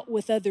hang out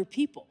with other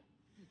people.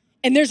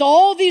 And there's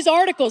all these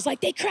articles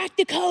like they cracked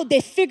the code, they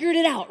figured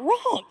it out.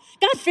 Wrong.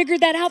 God figured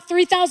that out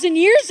 3,000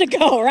 years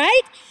ago,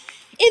 right?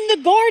 In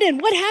the garden,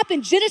 what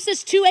happened?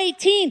 Genesis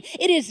 2:18,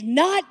 it is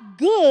not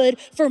good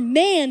for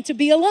man to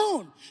be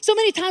alone. So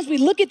many times we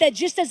look at that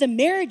just as a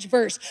marriage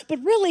verse, but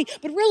really,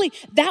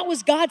 that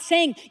was God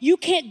saying, you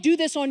can't do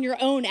this on your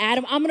own,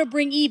 Adam. I'm gonna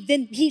bring Eve.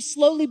 Then he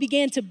slowly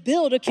began to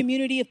build a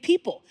community of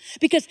people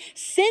because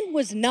sin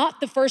was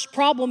not the first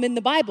problem in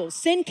the Bible.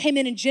 Sin came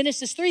in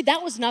Genesis 3.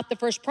 That was not the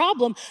first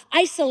problem.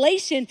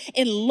 Isolation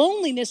and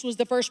loneliness was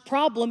the first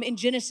problem in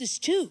Genesis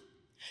 2.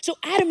 So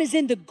Adam is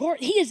in the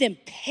garden, he is in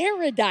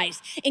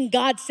paradise, and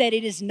God said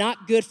it is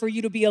not good for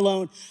you to be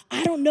alone.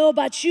 I don't know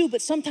about you,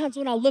 but sometimes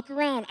when I look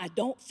around, I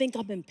don't think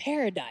I'm in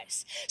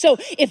paradise. So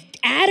if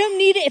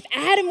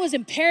Adam was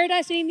in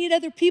paradise and he needed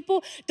other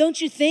people,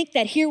 don't you think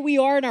that here we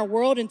are in our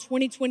world in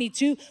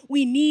 2022,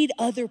 we need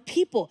other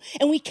people,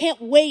 and we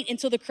can't wait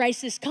until the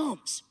crisis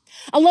comes.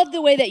 I love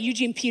the way that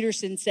Eugene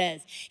Peterson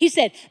says. He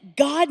said,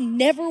 God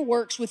never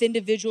works with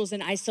individuals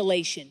in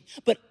isolation,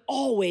 but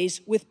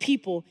always with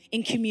people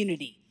in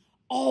community.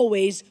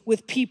 always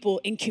with people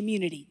in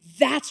community.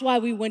 That's why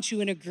we want you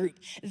in a group.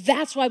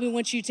 That's why we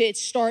want you to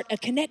start a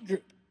connect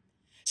group.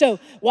 So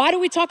why do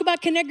we talk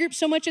about connect groups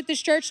so much at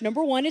this church?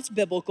 Number one, it's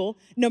biblical.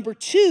 Number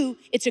two,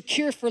 it's a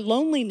cure for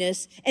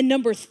loneliness. And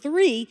number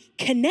three,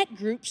 connect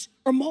groups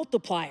are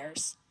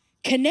multipliers.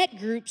 Connect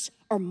groups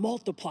are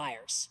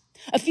multipliers.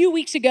 A few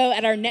weeks ago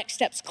at our Next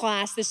Steps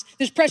class,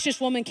 this precious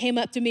woman came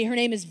up to me. Her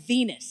name is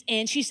Venus.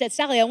 And she said,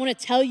 Sallie, I want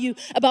to tell you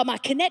about my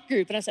connect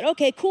group. And I said,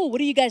 okay, cool. What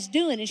are you guys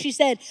doing? And she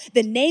said,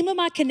 the name of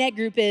my connect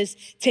group is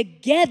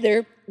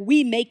Together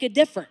We Make a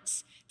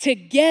Difference.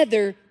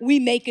 Together we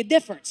make a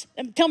difference.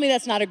 Tell me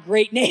that's not a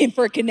great name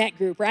for a connect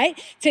group, right?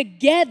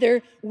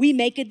 Together we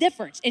make a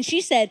difference. And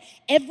she said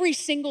every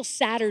single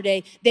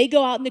Saturday they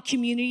go out in the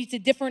community to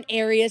different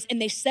areas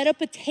and they set up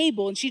a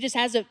table, and she just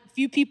has a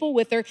few people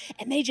with her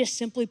and they just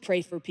simply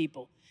pray for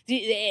people.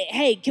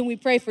 Hey, can we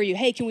pray for you?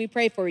 Hey, can we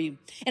pray for you?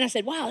 And I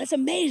said, wow, that's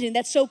amazing.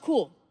 That's so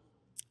cool.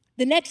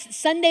 The next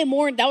Sunday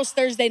morning, that was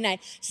Thursday night.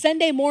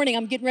 Sunday morning,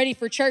 I'm getting ready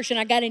for church and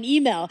I got an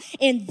email.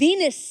 And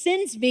Venus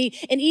sends me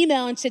an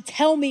email and to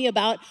tell me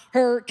about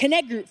her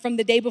connect group from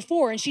the day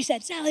before. And she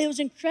said, Sallie, it was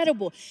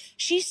incredible.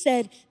 She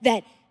said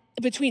that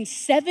between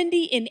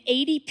 70 and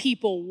 80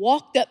 people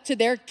walked up to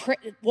their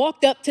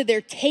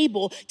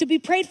table to be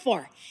prayed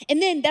for. And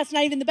then that's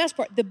not even the best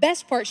part. The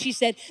best part, she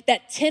said,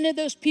 that 10 of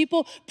those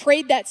people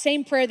prayed that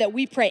same prayer that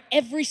we pray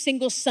every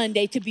single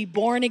Sunday to be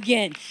born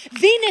again.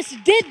 Venus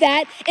did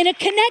that in a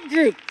connect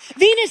group.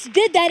 Venus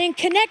did that in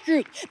connect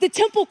group. The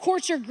temple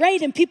courts are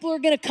great and people are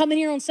going to come in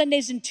here on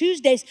Sundays and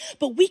Tuesdays,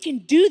 but we can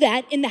do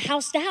that in the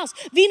house to house.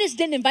 Venus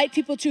didn't invite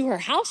people to her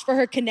house for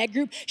her connect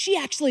group. She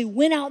actually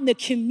went out in the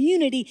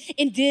community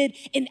and did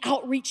an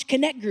outreach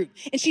connect group.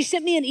 And she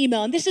sent me an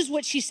email, and this is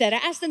what she said. I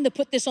asked them to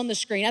put this on the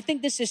screen. I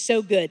think this is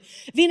so good.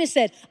 Venus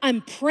said,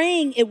 I'm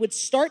praying it would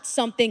start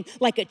something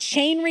like a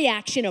chain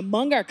reaction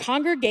among our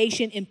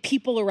congregation and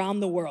people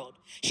around the world.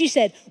 She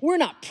said, we're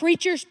not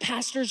preachers,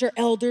 pastors, or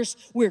elders.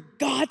 We're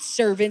God's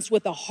servants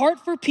with a heart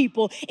for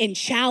people in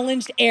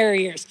challenged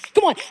areas.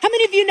 Come on, how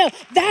many of you know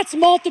that's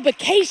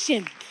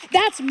multiplication?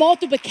 That's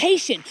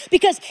multiplication.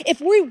 Because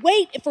if we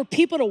wait for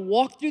people to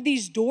walk through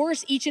these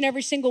doors each and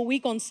every single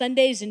week on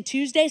Sundays and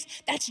Tuesdays,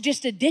 that's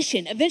just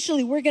addition.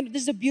 Eventually,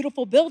 this is a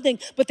beautiful building,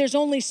 but there's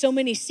only so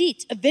many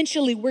seats.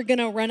 Eventually, we're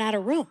gonna run out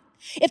of room.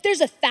 If there's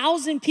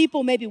 1,000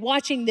 people maybe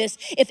watching this,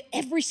 if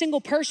every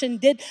single person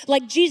did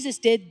like Jesus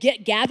did,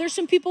 gather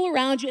some people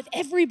around you,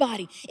 if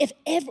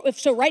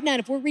right now,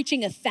 if we're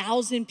reaching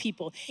 1,000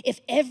 people,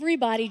 if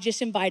everybody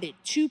just invited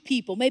 2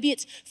 people, maybe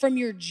it's from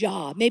your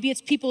job, maybe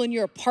it's people in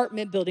your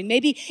apartment building,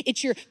 maybe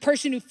it's your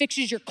person who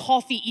fixes your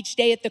coffee each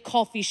day at the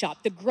coffee shop,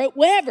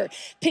 whatever,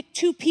 pick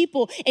 2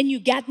 people and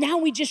now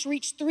we just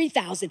reached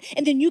 3,000.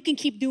 And then you can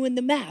keep doing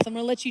the math. I'm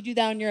gonna let you do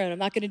that on your own. I'm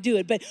not gonna do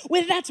it. But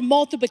whether that's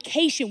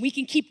multiplication, we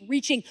can keep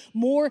reaching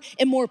more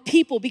and more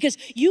people, because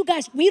you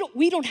guys,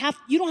 you don't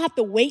have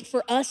to wait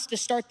for us to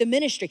start the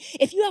ministry.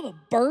 If you have a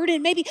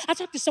burden, maybe I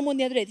talked to someone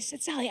the other day, they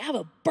said, Sallie, I have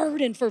a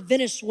burden for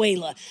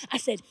Venezuela. I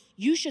said,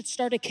 you should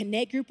start a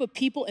connect group of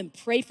people and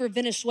pray for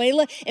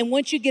Venezuela. And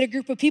once you get a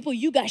group of people,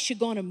 you guys should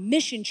go on a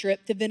mission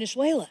trip to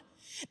Venezuela.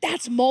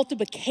 That's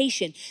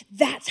multiplication.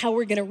 That's how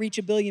we're gonna reach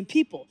 1 billion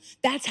people.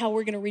 That's how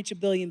we're gonna reach 1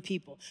 billion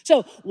people.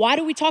 So why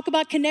do we talk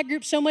about connect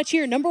groups so much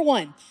here? Number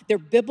one, they're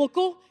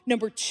biblical.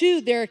 Number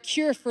two, they're a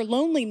cure for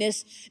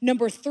loneliness.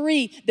 Number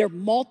three, they're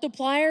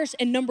multipliers.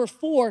 And number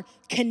four,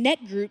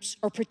 connect groups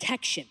are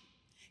protection.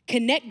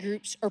 Connect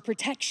groups are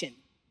protection.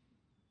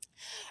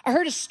 I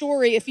heard a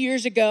story a few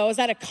years ago. I was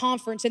at a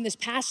conference and this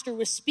pastor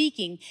was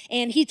speaking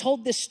and he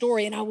told this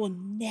story, and I will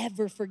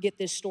never forget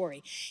this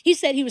story. He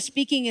said he was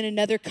speaking in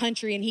another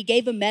country and he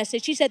gave a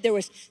message. He said there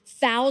was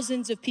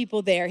thousands of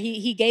people there.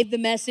 He gave the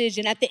message,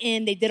 and at the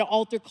end they did an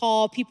altar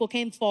call. People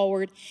came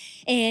forward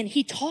and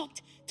he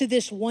talked to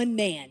this one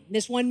man.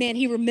 This one man,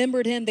 he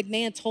remembered him. The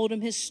man told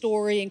him his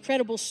story,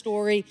 incredible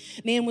story.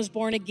 Man was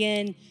born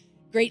again,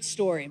 great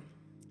story.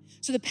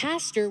 So the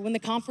pastor, when the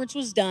conference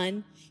was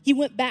done, he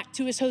went back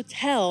to his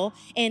hotel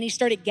and he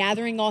started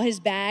gathering all his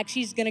bags.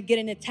 He's gonna get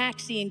in a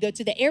taxi and go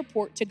to the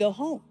airport to go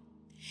home.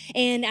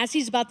 And as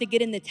he's about to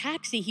get in the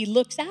taxi, he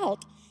looks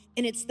out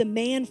and it's the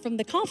man from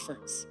the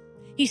conference.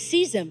 He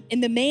sees him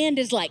and the man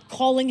is like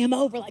calling him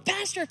over, like,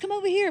 Pastor, come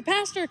over here,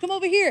 Pastor, come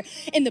over here.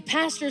 And the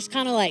pastor's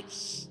kind of like,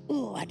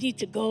 oh, I need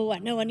to go. I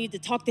know I need to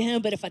talk to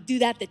him, but if I do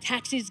that, the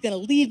taxi's gonna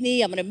leave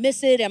me. I'm gonna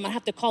miss it. I'm gonna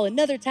have to call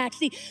another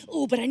taxi.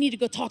 Oh, but I need to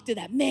go talk to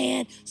that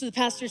man. So the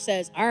pastor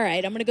says, all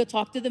right, I'm gonna go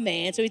talk to the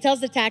man. So he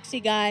tells the taxi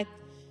guy,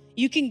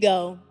 you can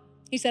go.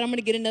 He said, I'm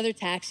gonna get another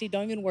taxi.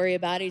 Don't even worry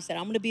about it. He said,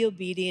 I'm gonna be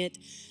obedient.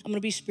 I'm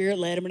gonna be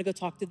spirit-led. I'm gonna go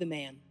talk to the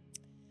man.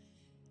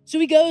 So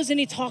he goes and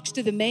he talks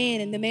to the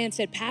man, and the man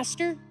said,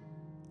 Pastor,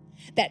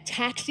 that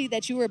taxi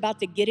that you were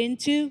about to get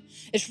into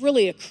is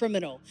really a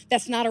criminal.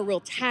 That's not a real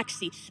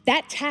taxi.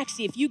 That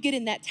taxi, if you get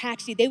in that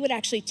taxi, they would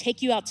actually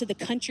take you out to the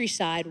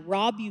countryside,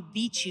 rob you,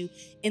 beat you,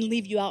 and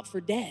leave you out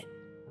for dead.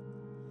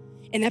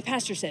 And that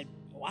pastor said,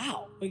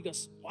 wow. He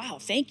goes, wow,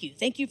 thank you.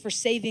 Thank you for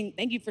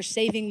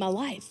saving my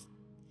life.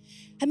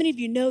 How many of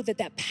you know that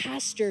that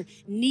pastor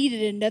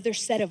needed another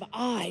set of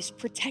eyes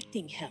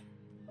protecting him?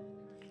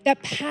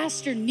 That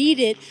pastor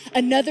needed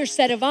another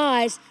set of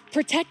eyes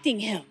protecting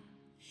him.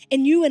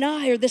 And you and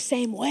I are the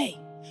same way.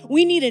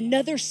 We need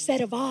another set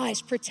of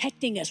eyes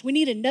protecting us. We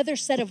need another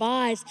set of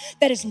eyes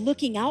that is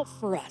looking out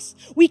for us.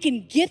 We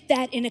can get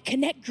that in a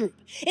connect group.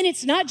 And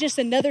it's not just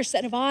another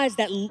set of eyes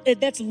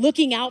that's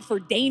looking out for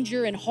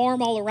danger and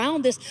harm all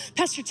around us.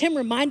 Pastor Tim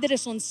reminded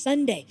us on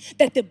Sunday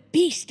that the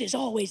beast is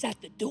always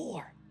at the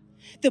door.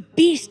 The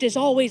beast is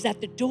always at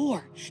the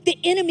door. The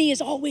enemy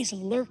is always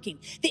lurking.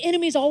 The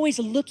enemy is always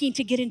looking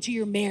to get into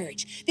your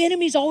marriage. The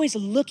enemy is always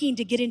looking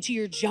to get into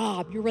your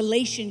job, your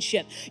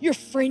relationship, your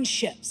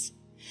friendships.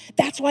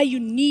 That's why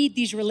you need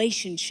these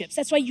relationships.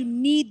 That's why you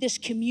need this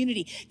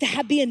community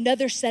to be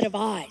another set of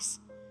eyes.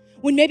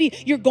 When maybe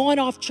you're going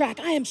off track,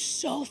 I am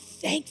so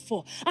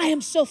thankful. I am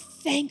so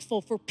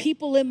thankful for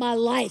people in my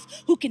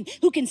life who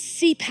can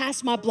see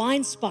past my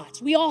blind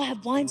spots. We all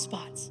have blind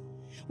spots.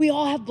 We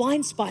all have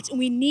blind spots, and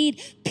we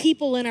need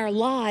people in our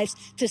lives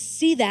to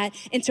see that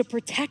and to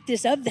protect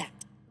us of that.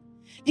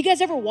 Do you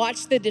guys ever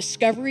watch the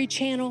Discovery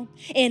Channel?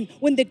 And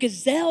when the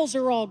gazelles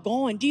are all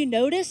gone, do you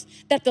notice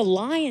that the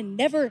lion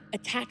never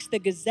attacks the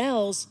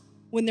gazelles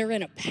when they're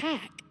in a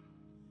pack?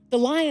 The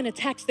lion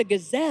attacks the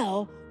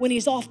gazelle when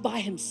he's off by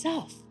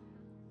himself.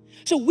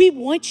 So we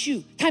want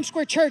you, Times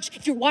Square Church,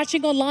 if you're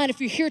watching online, if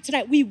you're here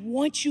tonight, we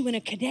want you in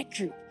a connect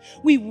group.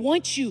 We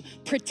want you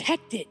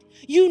protected.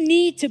 You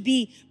need to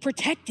be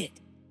protected.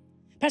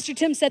 Pastor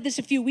Tim said this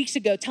a few weeks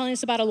ago, telling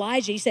us about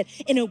Elijah. He said,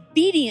 an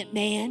obedient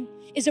man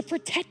is a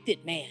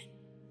protected man.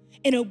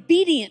 An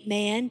obedient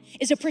man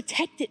is a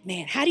protected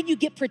man. How do you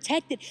get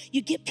protected?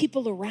 You get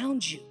people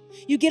around you.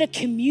 You get a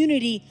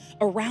community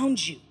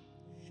around you.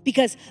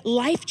 Because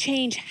life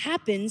change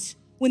happens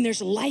when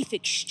there's life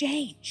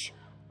exchange.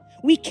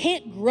 We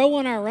can't grow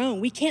on our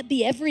own. We can't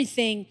be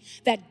everything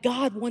that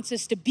God wants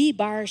us to be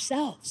by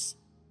ourselves.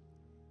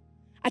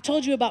 I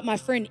told you about my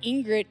friend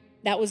Ingrid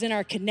that was in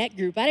our Connect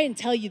group. I didn't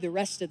tell you the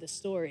rest of the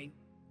story.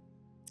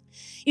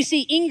 You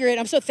see, Ingrid,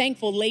 I'm so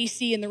thankful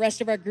Lacey and the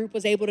rest of our group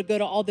was able to go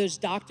to all those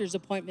doctor's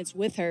appointments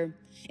with her.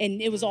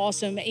 And it was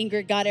awesome.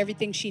 Ingrid got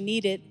everything she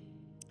needed.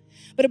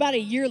 But about a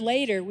year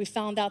later, we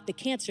found out the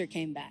cancer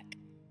came back.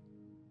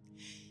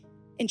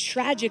 And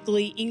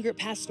tragically, Ingrid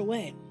passed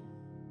away.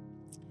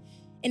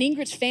 And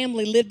Ingrid's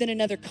family lived in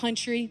another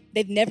country.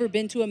 They've never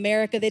been to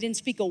America. They didn't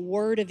speak a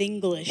word of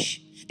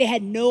English. They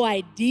had no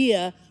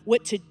idea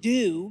what to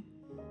do.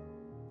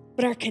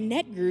 But our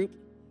Connect group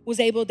was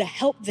able to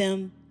help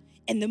them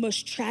in the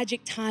most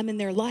tragic time in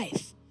their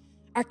life.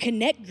 Our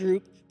Connect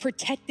group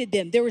protected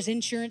them. There was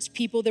insurance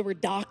people, there were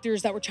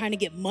doctors that were trying to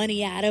get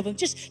money out of them,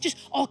 just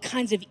all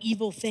kinds of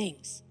evil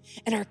things.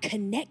 And our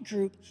Connect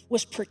group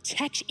was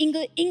protection.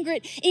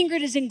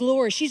 Ingrid is in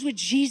glory. She's with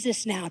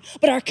Jesus now.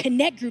 But our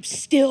Connect group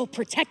still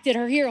protected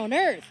her here on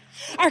earth.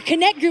 Our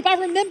Connect group,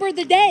 I remember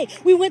the day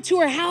we went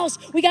to her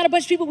house. We got a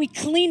bunch of people. We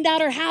cleaned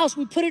out her house.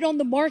 We put it on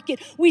the market.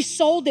 We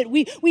sold it.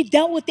 We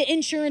dealt with the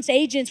insurance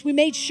agents. We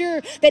made sure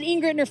that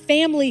Ingrid and her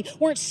family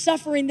weren't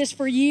suffering this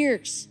for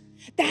years.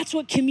 That's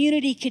what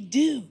community could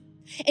do.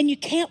 And you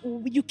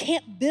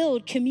can't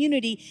build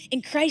community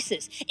in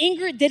crisis.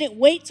 Ingrid didn't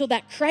wait till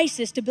that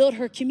crisis to build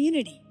her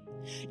community.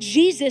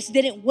 Jesus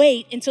didn't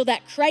wait until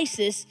that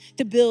crisis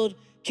to build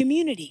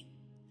community.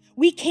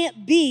 We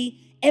can't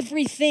be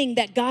everything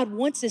that God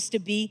wants us to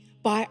be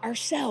by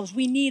ourselves.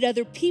 We need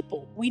other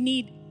people. We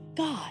need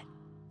God.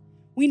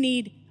 We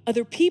need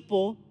other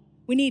people.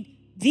 We need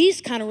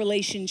these kind of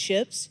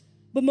relationships.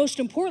 But most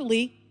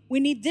importantly, we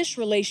need this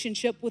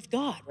relationship with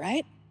God,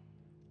 right?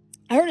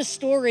 I read a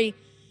story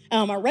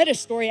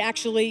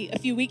actually a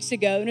few weeks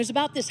ago, and it was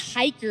about this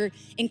hiker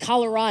in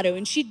Colorado,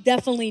 and she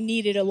definitely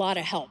needed a lot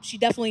of help. She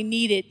definitely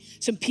needed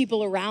some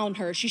people around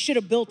her. She should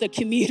have built a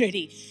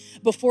community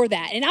before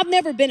that. And I've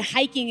never been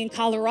hiking in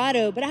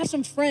Colorado, but I have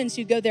some friends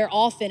who go there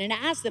often, and I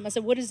asked them, I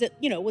said, what's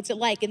it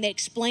like? And they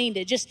explained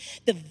it,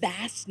 just the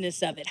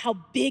vastness of it, how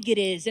big it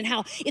is, and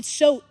how it's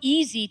so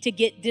easy to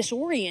get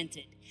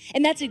disoriented.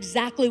 And that's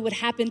exactly what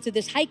happened to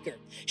this hiker.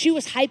 She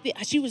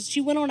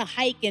went on a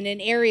hike in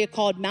an area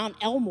called Mount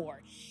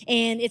Elmore,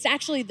 and it's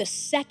actually the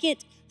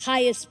second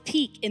highest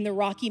peak in the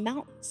Rocky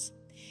Mountains.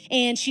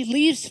 And she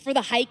leaves for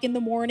the hike in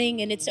the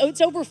morning, and it's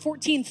over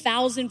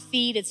 14,000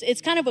 feet.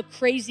 It's kind of a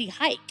crazy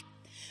hike.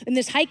 And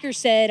this hiker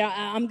said,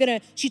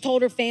 she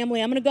told her family,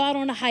 I'm gonna go out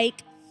on a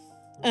hike.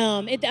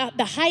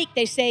 The hike,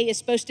 they say, is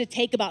supposed to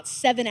take about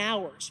 7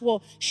 hours.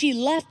 Well, she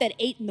left at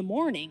 8 in the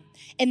morning,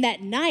 and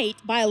that night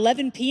by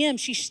 11 p.m.,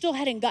 she still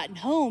hadn't gotten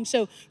home.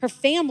 So her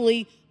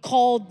family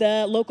called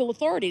the local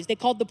authorities. They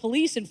called the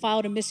police and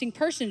filed a missing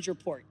persons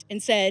report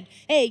and said,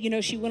 hey,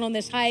 she went on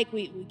this hike.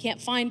 We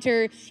can't find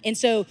her. And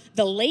so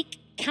the Lake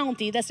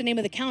County, that's the name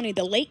of the county,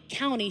 the Lake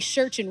County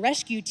Search and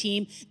Rescue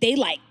Team, they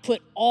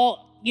put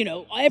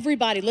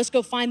everybody, let's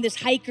go find this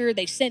hiker.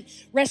 They sent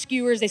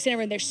rescuers. They sent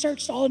everyone. They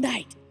searched all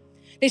night.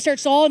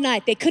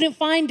 They couldn't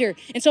find her.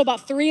 And so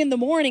about 3 in the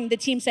morning, the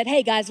team said,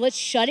 hey guys, let's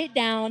shut it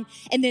down.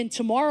 And then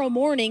tomorrow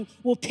morning,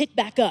 we'll pick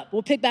back up.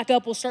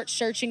 We'll start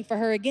searching for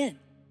her again.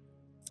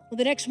 Well,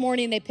 the next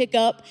morning they pick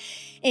up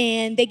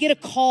and they get a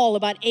call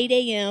about 8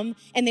 a.m.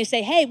 and they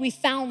say, hey, we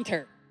found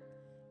her.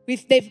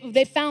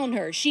 They found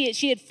her.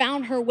 She had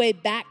found her way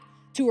back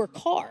to her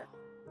car.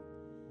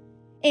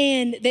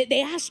 And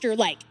they asked her,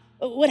 like,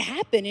 what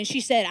happened? And she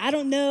said, I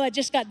don't know. I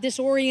just got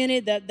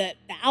disoriented, the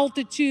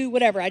altitude,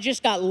 whatever. I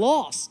just got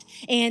lost.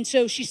 And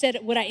so she said,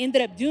 what I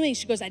ended up doing,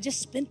 she goes, I just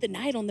spent the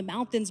night on the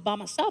mountains by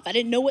myself. I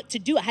didn't know what to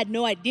do. I had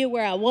no idea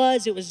where I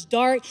was. It was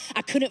dark.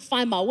 I couldn't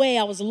find my way.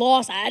 I was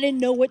lost. I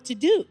didn't know what to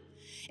do.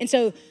 And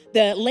so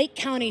the Lake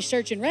County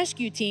Search and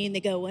Rescue team,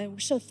 they go, well, we're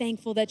so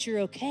thankful that you're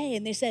okay.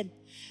 And they said,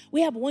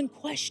 we have one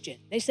question.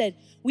 They said,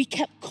 we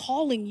kept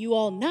calling you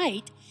all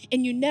night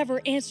and you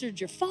never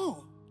answered your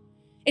phone.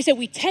 They said,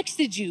 we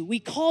texted you, we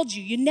called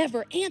you, you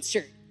never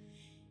answered.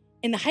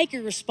 And the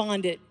hiker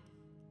responded,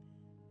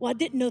 well, I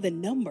didn't know the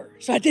number,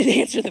 so I didn't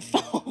answer the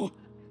phone.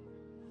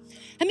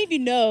 How many of you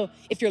know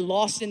if you're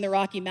lost in the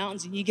Rocky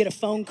Mountains and you get a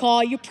phone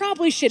call, you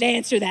probably should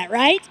answer that,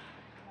 right?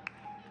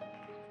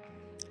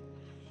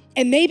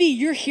 And maybe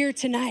you're here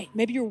tonight,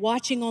 maybe you're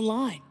watching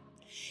online,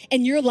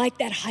 and you're like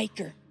that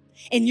hiker,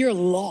 and you're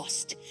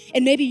lost.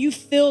 And maybe you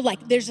feel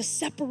like there's a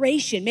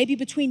separation, maybe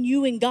between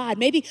you and God.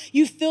 Maybe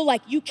you feel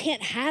like you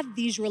can't have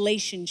these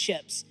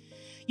relationships.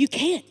 You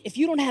can't. If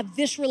you don't have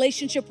this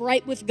relationship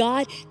right with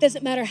God,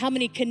 doesn't matter how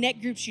many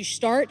connect groups you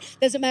start,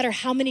 doesn't matter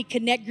how many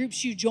connect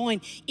groups you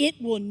join,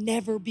 it will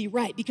never be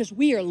right because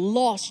we are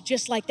lost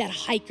just like that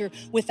hiker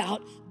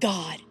without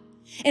God.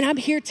 And I'm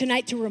here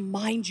tonight to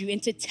remind you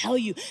and to tell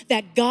you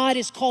that God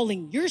is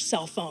calling your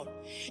cell phone.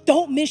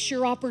 Don't miss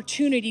your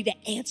opportunity to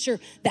answer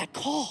that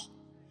call.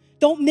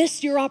 Don't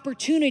miss your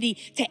opportunity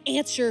to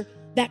answer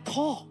that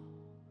call.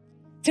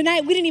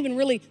 Tonight, we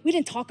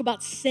didn't talk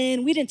about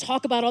sin. We didn't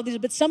talk about all these,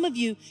 but some of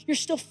you, you're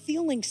still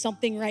feeling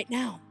something right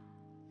now.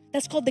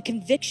 That's called the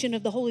conviction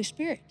of the Holy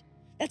Spirit.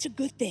 That's a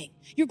good thing.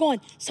 You're going,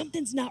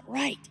 something's not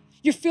right.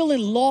 You're feeling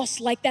lost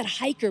like that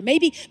hiker.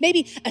 Maybe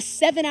a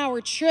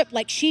 7-hour trip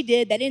like she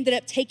did that ended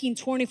up taking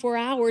 24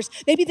 hours.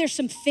 Maybe there's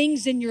some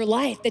things in your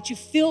life that you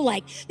feel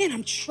like, man,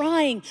 I'm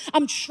trying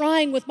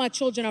with my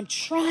children. I'm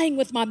trying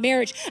with my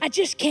marriage. I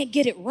just can't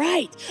get it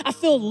right. I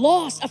feel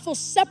lost. I feel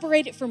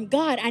separated from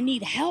God. I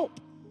need help.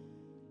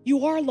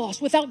 You are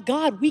lost. Without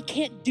God, we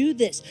can't do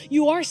this.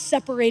 You are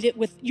separated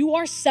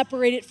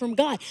from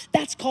God.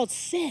 That's called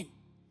sin.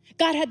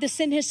 God had to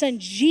send his son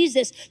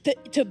Jesus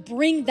to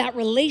bring that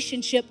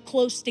relationship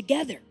close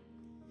together.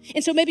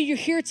 And so maybe you're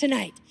here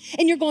tonight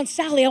and you're going,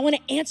 Sallie, I want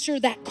to answer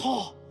that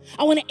call.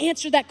 I want to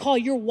answer that call.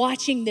 You're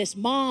watching this,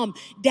 mom,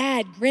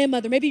 dad,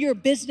 grandmother. Maybe you're a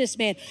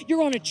businessman.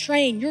 You're on a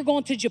train. You're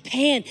going to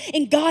Japan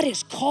and God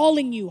is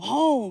calling you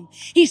home.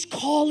 He's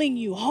calling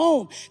you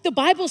home. The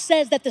Bible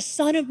says that the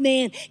Son of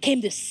Man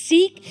came to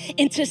seek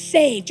and to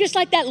save. Just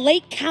like that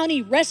Lake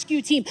County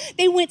rescue team.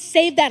 They went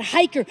save that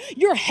hiker.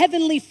 Your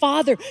heavenly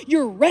Father,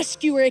 your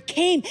rescuer,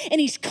 came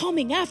and he's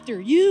coming after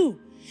you.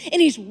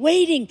 And he's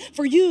waiting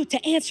for you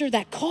to answer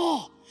that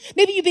call.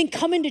 Maybe you've been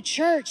coming to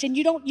church and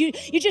you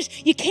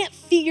can't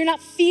feel, you're not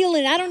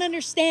feeling, I don't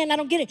understand, I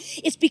don't get it.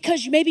 It's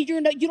because maybe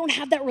you don't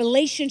have that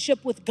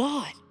relationship with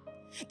God.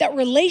 That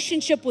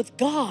relationship with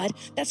God,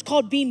 that's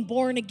called being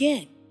born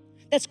again.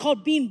 That's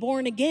called being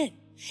born again.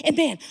 And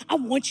man, I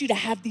want you to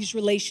have these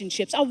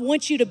relationships. I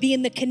want you to be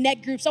in the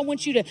connect groups. I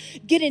want you to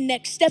get in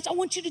next steps. I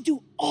want you to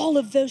do all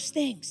of those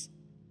things.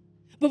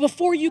 But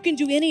before you can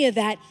do any of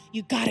that,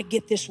 you gotta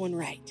get this one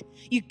right.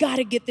 You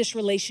gotta get this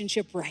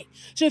relationship right.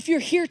 So if you're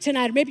here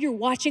tonight, or maybe you're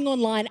watching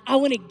online, I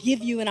wanna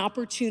give you an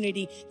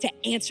opportunity to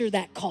answer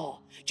that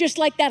call. Just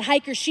like that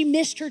hiker, she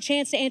missed her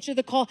chance to answer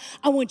the call.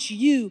 I want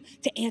you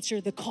to answer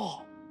the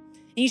call.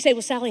 And you say,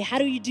 well, Sallie, how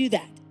do you do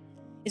that?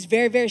 It's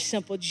very, very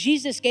simple.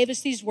 Jesus gave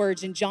us these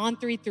words in John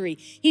 3:3.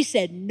 He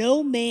said,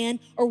 no man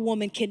or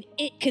woman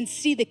can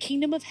see the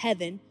kingdom of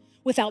heaven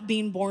without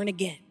being born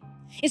again.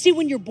 And see,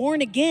 when you're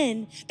born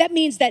again, that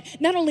means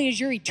that not only is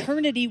your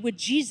eternity with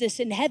Jesus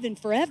in heaven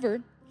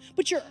forever,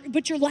 but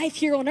your life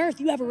here on earth,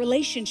 you have a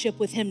relationship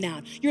with him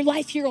now. Your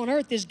life here on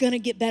earth is gonna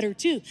get better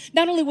too.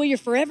 Not only will your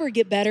forever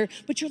get better,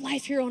 but your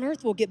life here on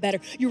earth will get better.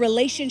 Your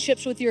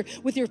relationships with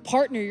your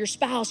partner, your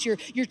spouse, your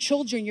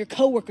children, your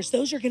coworkers,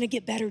 those are gonna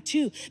get better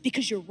too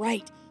because you're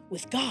right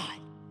with God.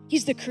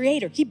 He's the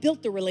creator. He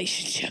built the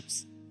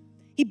relationships.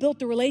 He built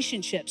the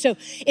relationship. So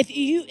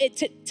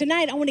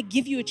tonight, I want to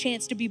give you a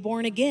chance to be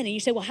born again. And you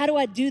say, well, how do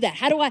I do that?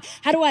 How do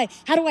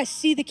I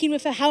see the kingdom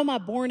of heaven? How am I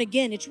born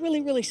again? It's really,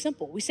 really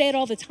simple. We say it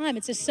all the time.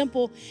 It's as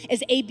simple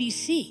as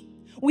ABC.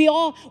 We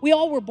all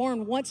were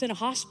born once in a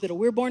hospital.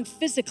 We were born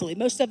physically,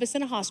 most of us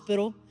in a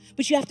hospital,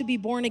 but you have to be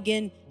born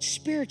again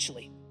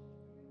spiritually.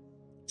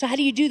 So how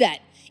do you do that?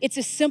 It's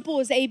as simple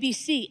as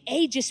ABC.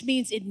 A just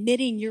means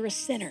admitting you're a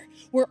sinner.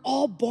 We're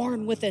all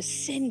born with a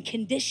sin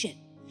condition.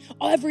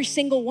 Every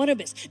single one of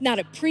us. Not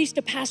a priest,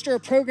 a pastor, a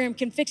program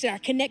can fix it. Our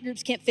connect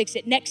groups can't fix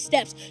it. Next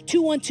steps,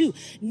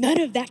 212. None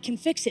of that can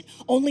fix it.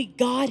 Only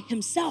God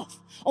himself.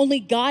 Only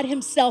God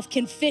himself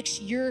can fix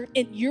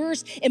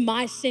yours and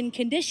my sin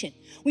condition.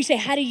 We say,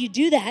 how do you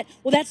do that?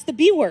 Well, that's the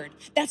B word.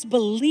 That's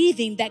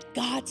believing that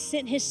God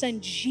sent his son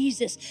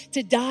Jesus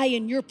to die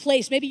in your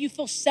place. Maybe you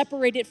feel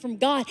separated from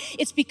God.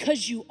 It's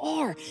because you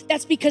are.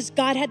 That's because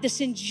God had to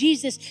send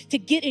Jesus to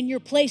get in your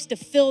place to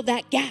fill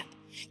that gap.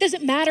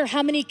 Doesn't matter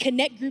how many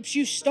connect groups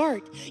you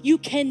start. You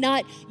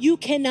cannot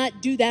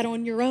do that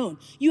on your own.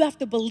 You have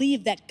to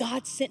believe that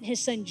God sent his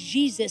son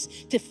Jesus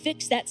to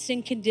fix that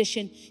sin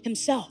condition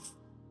himself.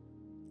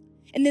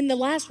 And then the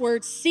last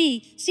word,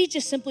 C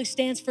just simply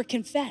stands for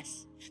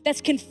confess.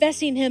 That's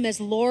confessing him as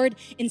Lord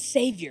and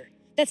Savior.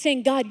 That's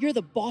saying, God, you're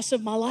the boss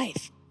of my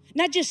life.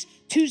 Not just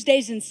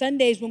Tuesdays and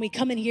Sundays when we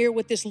come in here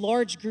with this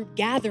large group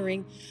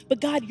gathering, but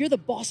God, you're the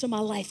boss of my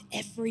life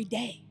every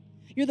day.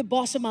 You're the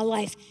boss of my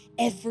life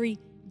every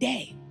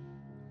day.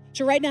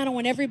 So right now, I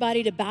want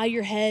everybody to bow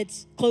your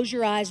heads, close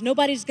your eyes.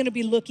 Nobody's gonna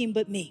be looking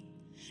but me.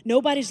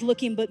 Nobody's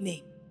looking but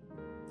me.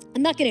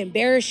 I'm not gonna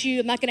embarrass you.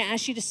 I'm not gonna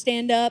ask you to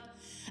stand up.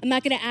 I'm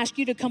not gonna ask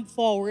you to come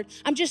forward.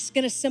 I'm just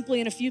gonna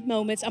simply, in a few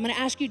moments, I'm gonna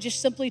ask you just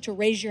simply to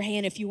raise your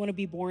hand if you wanna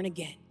be born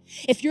again.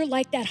 If you're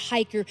like that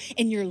hiker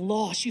and you're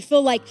lost, you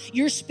feel like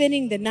you're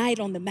spending the night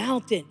on the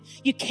mountain,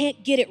 you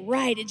can't get it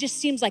right. It just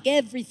seems like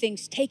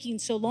everything's taking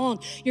so long.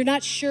 You're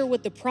not sure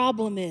what the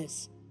problem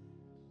is.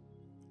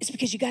 It's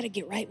because you gotta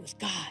get right with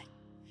God.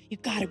 You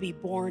gotta be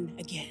born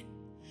again.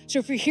 So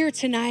if you're here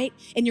tonight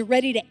and you're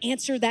ready to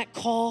answer that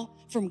call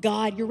from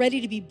God, you're ready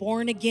to be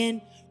born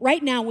again,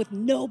 right now with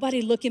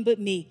nobody looking but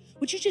me,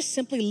 would you just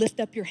simply lift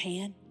up your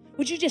hand?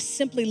 Would you just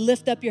simply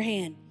lift up your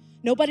hand?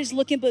 Nobody's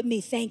looking but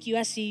me. Thank you.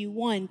 I see you.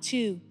 1,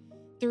 2,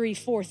 3,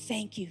 4.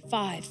 Thank you.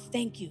 5.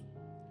 Thank you.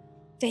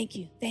 Thank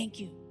you. Thank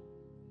you.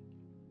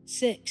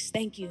 6.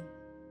 Thank you.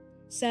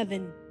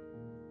 7,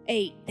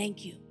 8.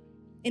 Thank you.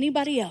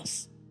 Anybody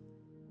else?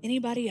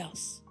 Anybody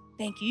else?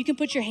 Thank you. You can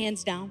put your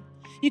hands down.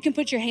 You can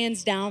put your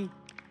hands down.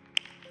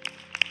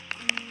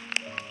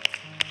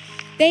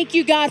 Thank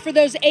you, God, for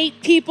those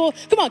 8 people.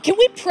 Come on, can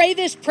we pray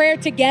this prayer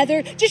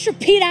together? Just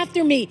repeat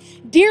after me.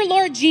 Dear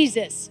Lord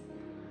Jesus,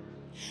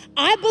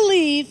 I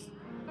believe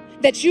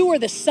that you are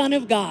the Son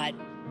of God.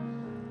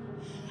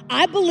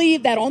 I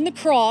believe that on the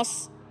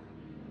cross,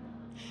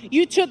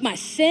 you took my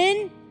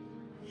sin,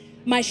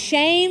 my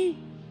shame,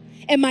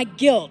 and my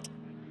guilt,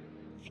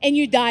 and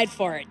you died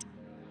for it.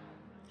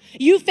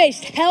 You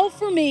faced hell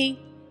for me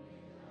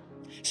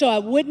so I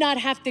would not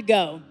have to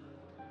go.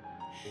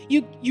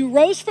 You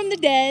rose from the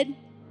dead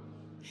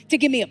to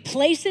give me a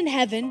place in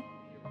heaven,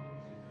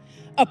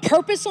 a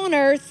purpose on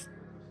earth,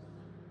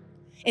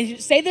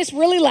 and say this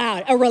really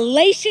loud, a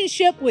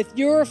relationship with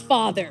your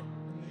Father.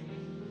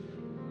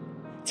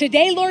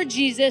 Today, Lord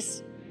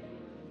Jesus,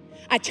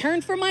 I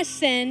turn from my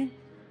sin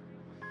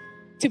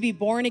to be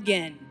born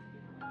again.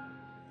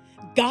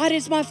 God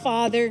is my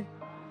Father.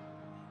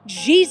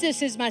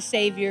 Jesus is my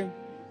Savior.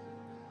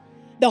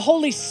 The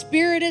Holy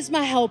Spirit is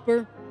my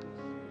helper.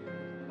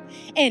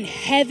 And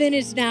heaven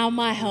is now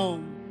my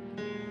home.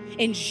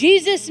 In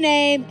Jesus'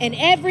 name, and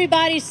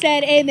everybody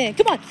said amen.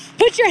 Come on,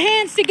 put your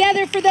hands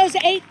together for those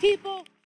 8 people.